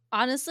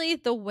 Honestly,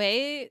 the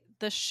way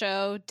the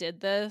show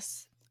did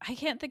this, I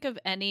can't think of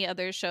any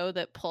other show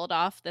that pulled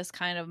off this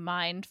kind of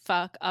mind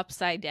fuck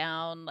upside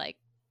down like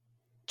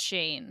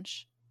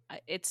change.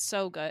 It's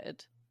so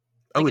good.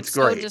 Like, it's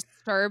great. So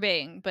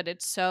disturbing, but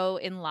it's so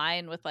in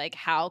line with like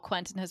how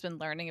Quentin has been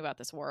learning about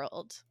this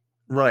world.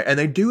 Right, and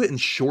they do it in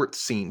short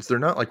scenes. They're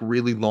not like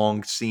really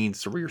long scenes,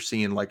 so where you're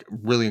seeing like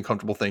really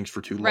uncomfortable things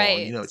for too long.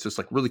 It's just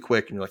like really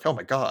quick, and you're like, oh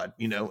my God,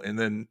 and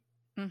then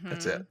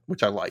that's it,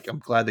 which I like. I'm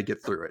glad they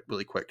get through it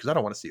really quick because I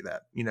don't want to see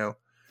that,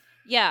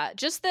 Yeah,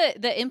 just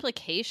the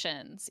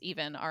implications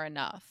even are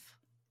enough.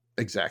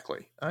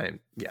 Exactly. I'm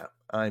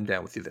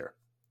down with you there.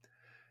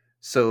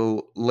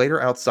 So later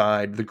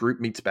outside, the group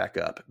meets back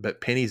up,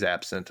 but Penny's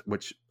absent,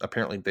 which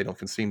apparently they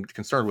don't seem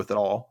concerned with at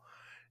all.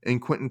 And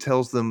Quentin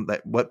tells them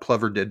that what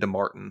Plover did to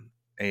Martin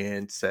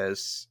and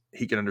says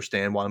he can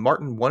understand why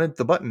Martin wanted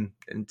the button,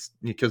 and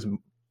because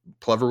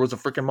Plover was a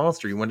freaking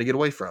monster he wanted to get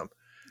away from.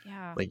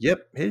 Yeah. Like,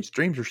 yep, his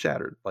dreams are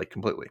shattered, like,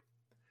 completely.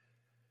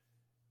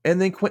 And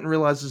then Quentin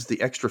realizes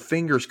the extra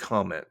fingers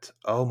comment.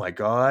 Oh my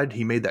God,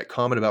 he made that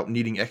comment about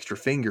needing extra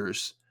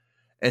fingers.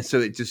 And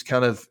so it just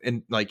kind of,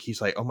 and like, he's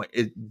like, oh my,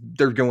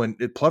 they're going,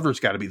 Plover's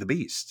got to be the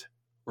beast,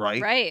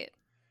 right? Right.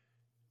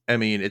 I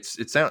mean,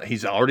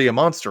 he's already a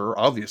monster,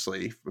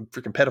 obviously,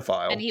 freaking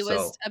pedophile. And he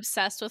was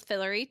obsessed with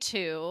Fillory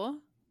too.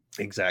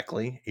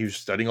 Exactly. He was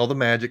studying all the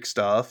magic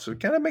stuff, so it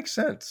kind of makes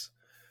sense.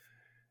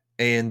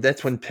 And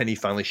that's when Penny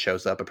finally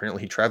shows up.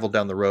 Apparently, he traveled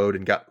down the road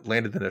and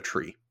landed in a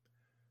tree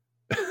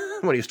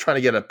when he was trying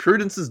to get a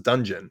Prudence's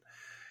dungeon.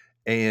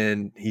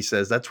 And he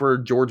says that's where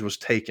George was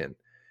taken.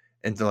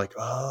 And they're like,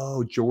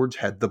 oh, George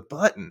had the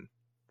button.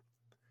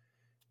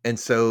 And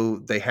so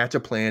they had to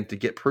plan to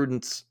get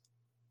Prudence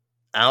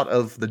out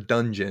of the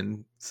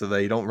dungeon so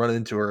they don't run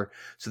into her,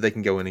 so they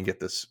can go in and get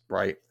this,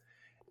 right?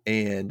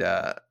 And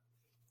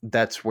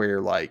that's where,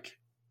 like,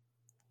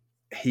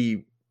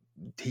 he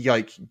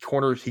like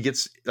corners, he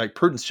gets, like,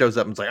 Prudence shows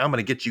up and is like, I'm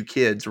gonna get you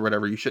kids or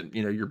whatever, you shouldn't,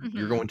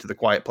 you're going to the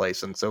quiet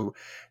place. And so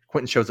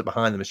Quentin shows up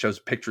behind them and shows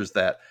pictures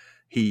that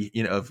he,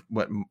 of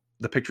what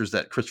the pictures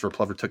that Christopher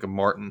Plover took of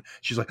Martin.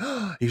 She's like,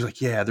 oh, he's like,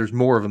 yeah, there's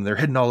more of them, they're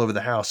hidden all over the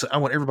house, I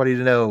want everybody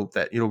to know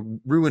that,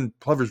 ruin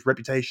Plover's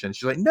reputation.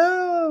 She's like,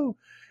 no.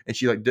 And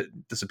she, like,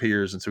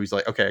 disappears. And so he's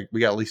like, okay,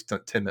 we got at least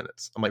 10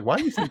 minutes. I'm like, why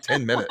do you think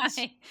 10 minutes?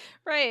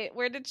 Right.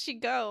 Where did she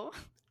go?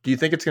 Do you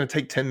think it's going to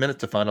take 10 minutes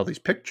to find all these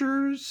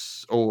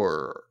pictures?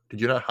 Or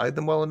did you not hide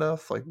them well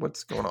enough? Like,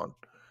 what's going on?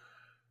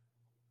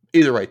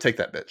 Either way, take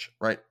that bitch,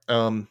 right?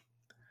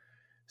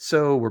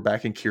 So we're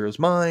back in Kira's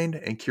mind,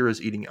 and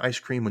Kira's eating ice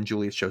cream when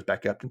Juliet shows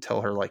back up and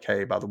tell her, like,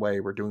 hey, by the way,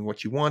 we're doing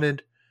what you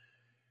wanted.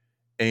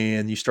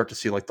 And you start to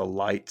see, like, the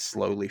light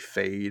slowly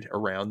fade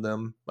around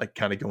them, like,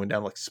 kind of going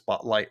down, like,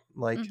 spotlight,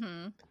 like.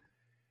 Mm-hmm.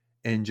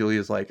 And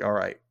Julia's like, all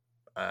right,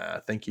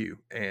 thank you.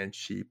 And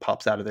she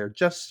pops out of there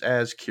just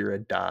as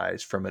Kira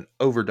dies from an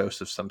overdose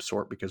of some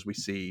sort, because we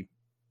see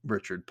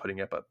Richard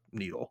putting up a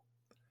needle.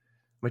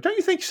 Like, don't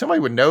you think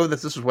somebody would know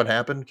that this is what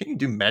happened? Can you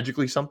do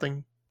magically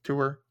something to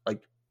her?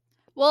 Like,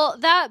 well,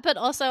 that, but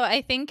also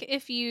I think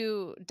if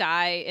you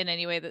die in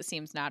any way that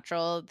seems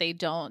natural, they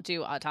don't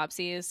do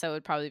autopsies. So it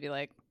would probably be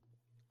like,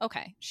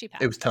 okay, she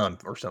passed. It was time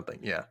or something.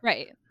 Yeah.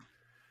 Right.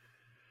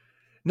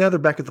 Now they're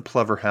back at the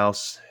Plover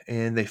house,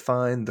 and they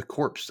find the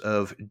corpse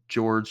of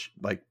George,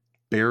 like,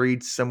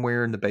 buried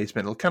somewhere in the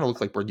basement. It'll kind of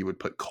look like where you would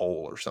put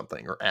coal or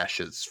something, or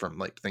ashes from,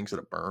 like, things that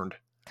have burned.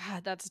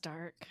 God, that's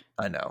dark.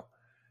 I know.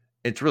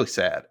 It's really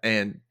sad.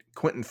 And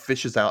Quentin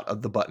fishes out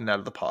of the button out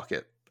of the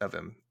pocket of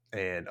him.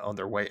 And on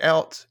their way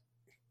out,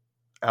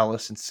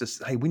 Alice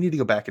insists, hey, we need to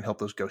go back and help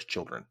those ghost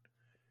children.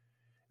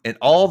 And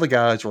all the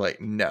guys are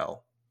like,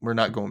 no, we're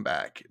not going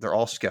back. They're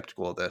all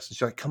skeptical of this. And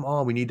she's like, come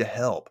on, we need to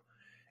help.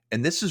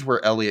 And this is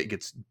where Elliot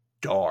gets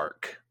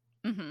dark,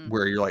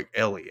 where you're like,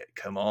 Elliot,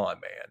 come on,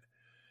 man.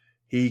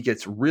 He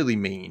gets really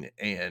mean,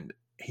 and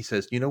he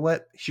says, you know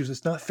what? She goes,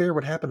 it's not fair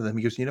what happened to them.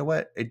 He goes, you know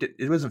what?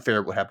 It wasn't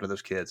fair what happened to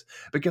those kids.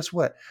 But guess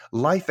what?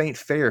 Life ain't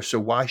fair, so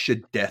why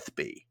should death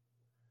be?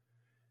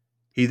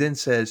 He then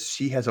says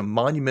she has a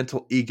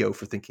monumental ego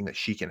for thinking that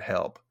she can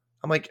help.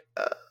 I'm like,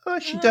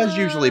 she does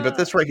usually, but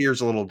this right here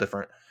is a little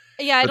different.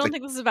 Yeah, I don't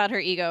think this is about her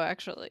ego,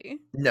 actually.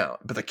 No,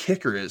 but the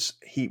kicker is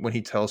when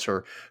he tells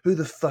her, who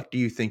the fuck do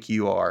you think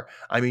you are?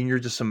 I mean, you're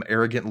just some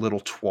arrogant little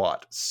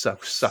twat.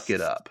 Suck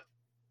it up.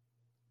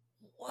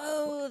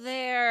 Whoa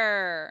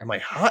there. I'm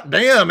like, hot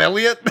damn,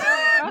 Elliot.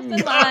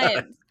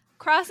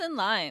 Crossing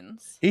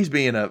lines. He's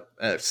being a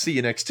see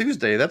you next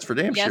Tuesday. That's for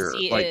damn sure. Yes,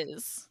 he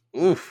is.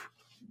 Oof.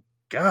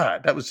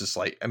 God, that was just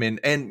like, I mean,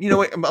 and you know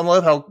what? I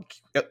love how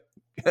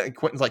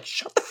Quentin's like,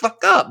 shut the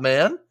fuck up,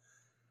 man.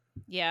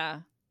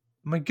 Yeah.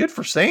 I mean, good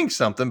for saying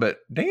something, but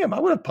damn, I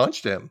would have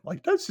punched him.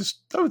 Like, that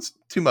was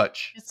too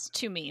much. It's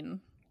too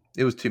mean.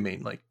 It was too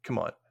mean. Like, come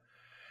on.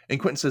 And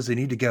Quentin says they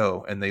need to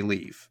go, and they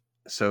leave.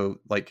 So,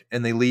 like,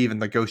 and they leave,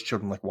 and the ghost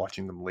children, like,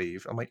 watching them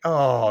leave. I'm like,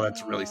 oh,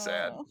 that's really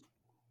sad.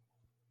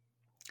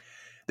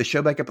 They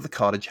show back up at the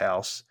cottage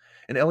house,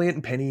 and Elliot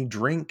and Penny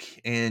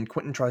drink, and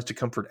Quentin tries to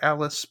comfort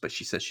Alice, but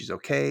she says she's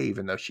okay,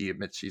 even though she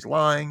admits she's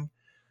lying.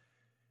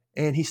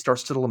 And he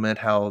starts to lament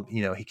how,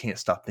 he can't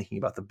stop thinking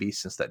about the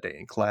beast since that day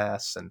in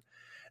class. And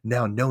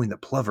now knowing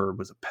that Plover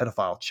was a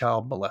pedophile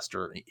child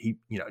molester, he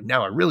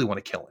now I really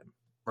want to kill him.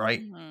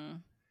 Right. Mm-hmm.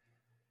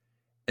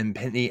 And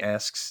Penny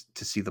asks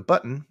to see the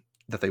button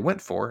that they went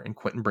for. And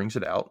Quentin brings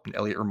it out. And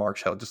Elliot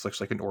remarks how it just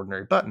looks like an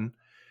ordinary button.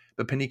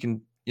 But Penny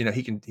can,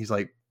 he's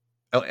like,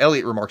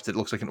 Elliot remarks that it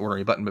looks like an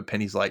ordinary button. But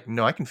Penny's like,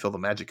 no, I can feel the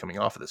magic coming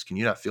off of this. Can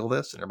you not feel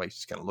this? And everybody's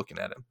just kind of looking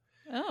at him.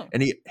 Oh.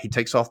 And he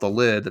takes off the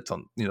lid that's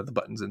on, the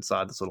buttons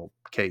inside this little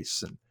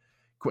case. And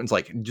Quentin's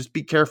like, just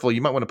be careful.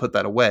 You might want to put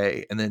that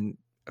away. And then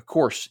Of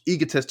course,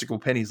 egotistical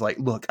Penny's like,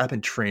 look, I've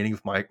been training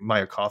with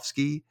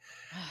Mayakovsky,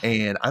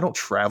 and I don't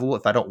travel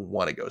if I don't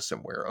want to go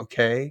somewhere,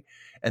 okay?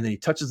 And then he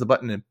touches the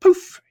button and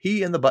poof,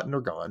 he and the button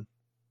are gone.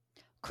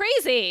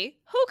 Crazy.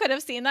 Who could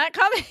have seen that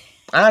coming?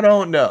 I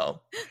don't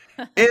know.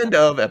 End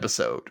of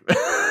episode.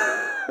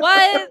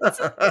 What?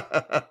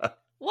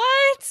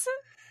 What?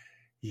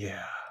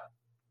 Yeah.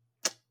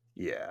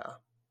 Yeah.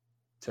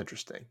 It's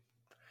interesting.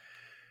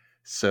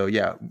 So,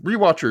 yeah.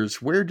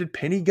 Rewatchers, where did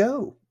Penny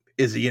go?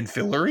 Is he in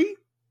Fillory?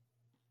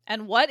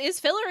 And what is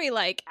Fillory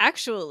like,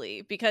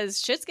 actually? Because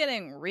shit's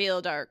getting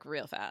real dark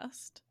real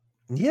fast.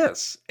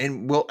 Yes.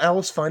 And will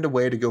Alice find a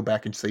way to go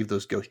back and save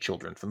those ghost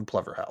children from the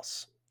Plover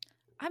House?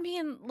 I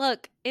mean,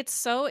 look, it's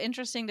so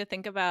interesting to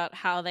think about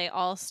how they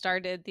all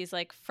started these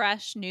like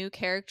fresh new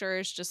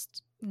characters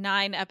just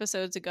 9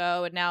 episodes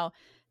ago, and now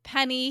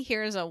Penny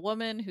here's a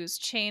woman who's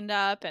chained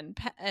up, and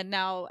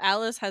now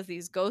Alice has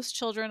these ghost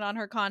children on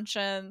her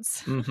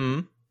conscience. Mm-hmm.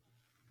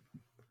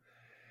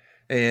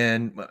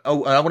 And I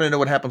want to know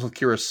what happens with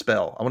Kira's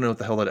spell. I want to know what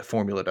the hell that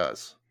formula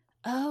does.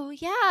 Oh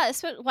yeah,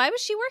 why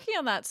was she working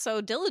on that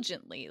so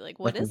diligently? Like,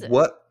 what is it?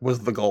 What was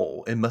the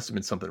goal? It must have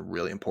been something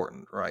really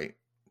important, right?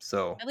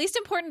 So at least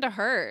important to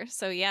her.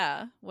 So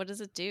yeah, what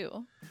does it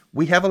do?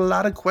 We have a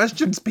lot of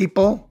questions,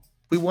 people.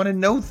 We want to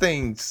know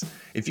things.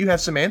 If you have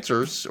some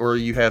answers or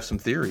you have some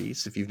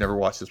theories, if you've never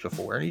watched this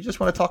before and you just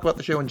want to talk about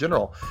the show in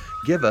general,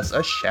 give us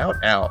a shout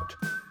out.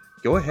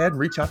 Go ahead and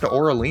reach out to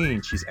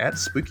Oraline. She's at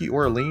Spooky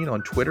Oraline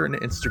on Twitter and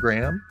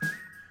Instagram.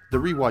 The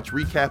Rewatch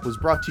Recap was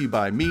brought to you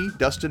by me,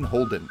 Dustin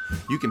Holden.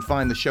 You can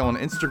find the show on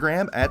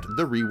Instagram at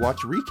The Rewatch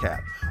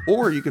Recap,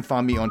 or you can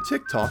find me on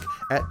TikTok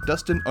at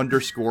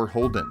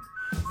Dustin_Holden.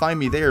 Find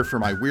me there for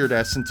my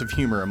weird-ass sense of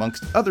humor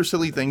amongst other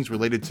silly things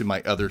related to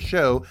my other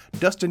show,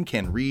 Dustin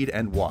Can Read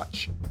and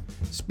Watch.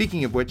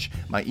 Speaking of which,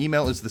 my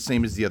email is the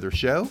same as the other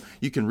show.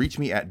 You can reach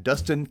me at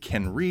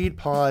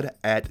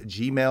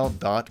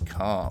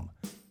dustincanreadpod@gmail.com.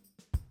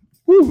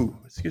 Woo!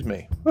 Excuse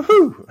me.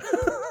 Woohoo!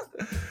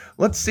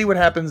 Let's see what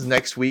happens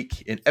next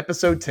week in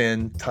episode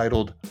 10,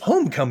 titled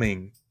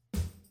Homecoming.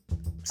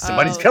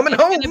 Somebody's coming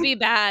home. It's gonna be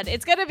bad.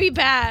 It's gonna be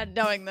bad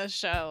knowing this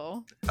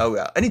show. Oh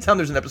yeah. Anytime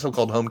there's an episode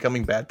called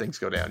Homecoming, bad things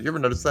go down. You ever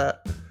notice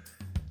that?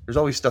 There's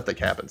always stuff that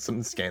happens,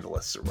 something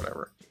scandalous or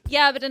whatever.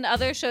 Yeah, but in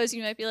other shows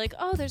you might be like,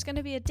 oh, there's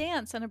gonna be a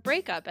dance and a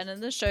breakup, and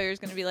in this show there's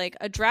gonna be like,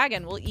 a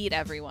dragon will eat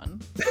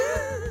everyone.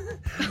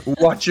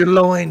 Watch your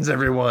loins,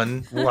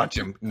 everyone. Watch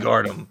them.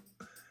 Guard them.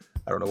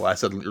 I don't know why I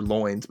said your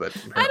loins, but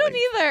apparently. I don't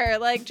either.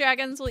 Like,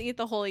 dragons will eat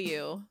the whole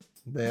you.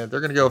 Yeah,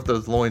 they're gonna go with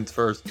those loins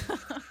first.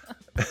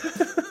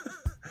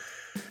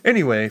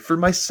 Anyway, for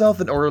myself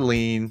and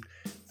Oraline,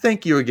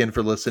 thank you again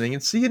for listening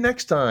and see you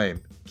next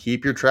time.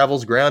 Keep your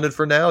travels grounded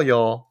for now,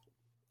 y'all.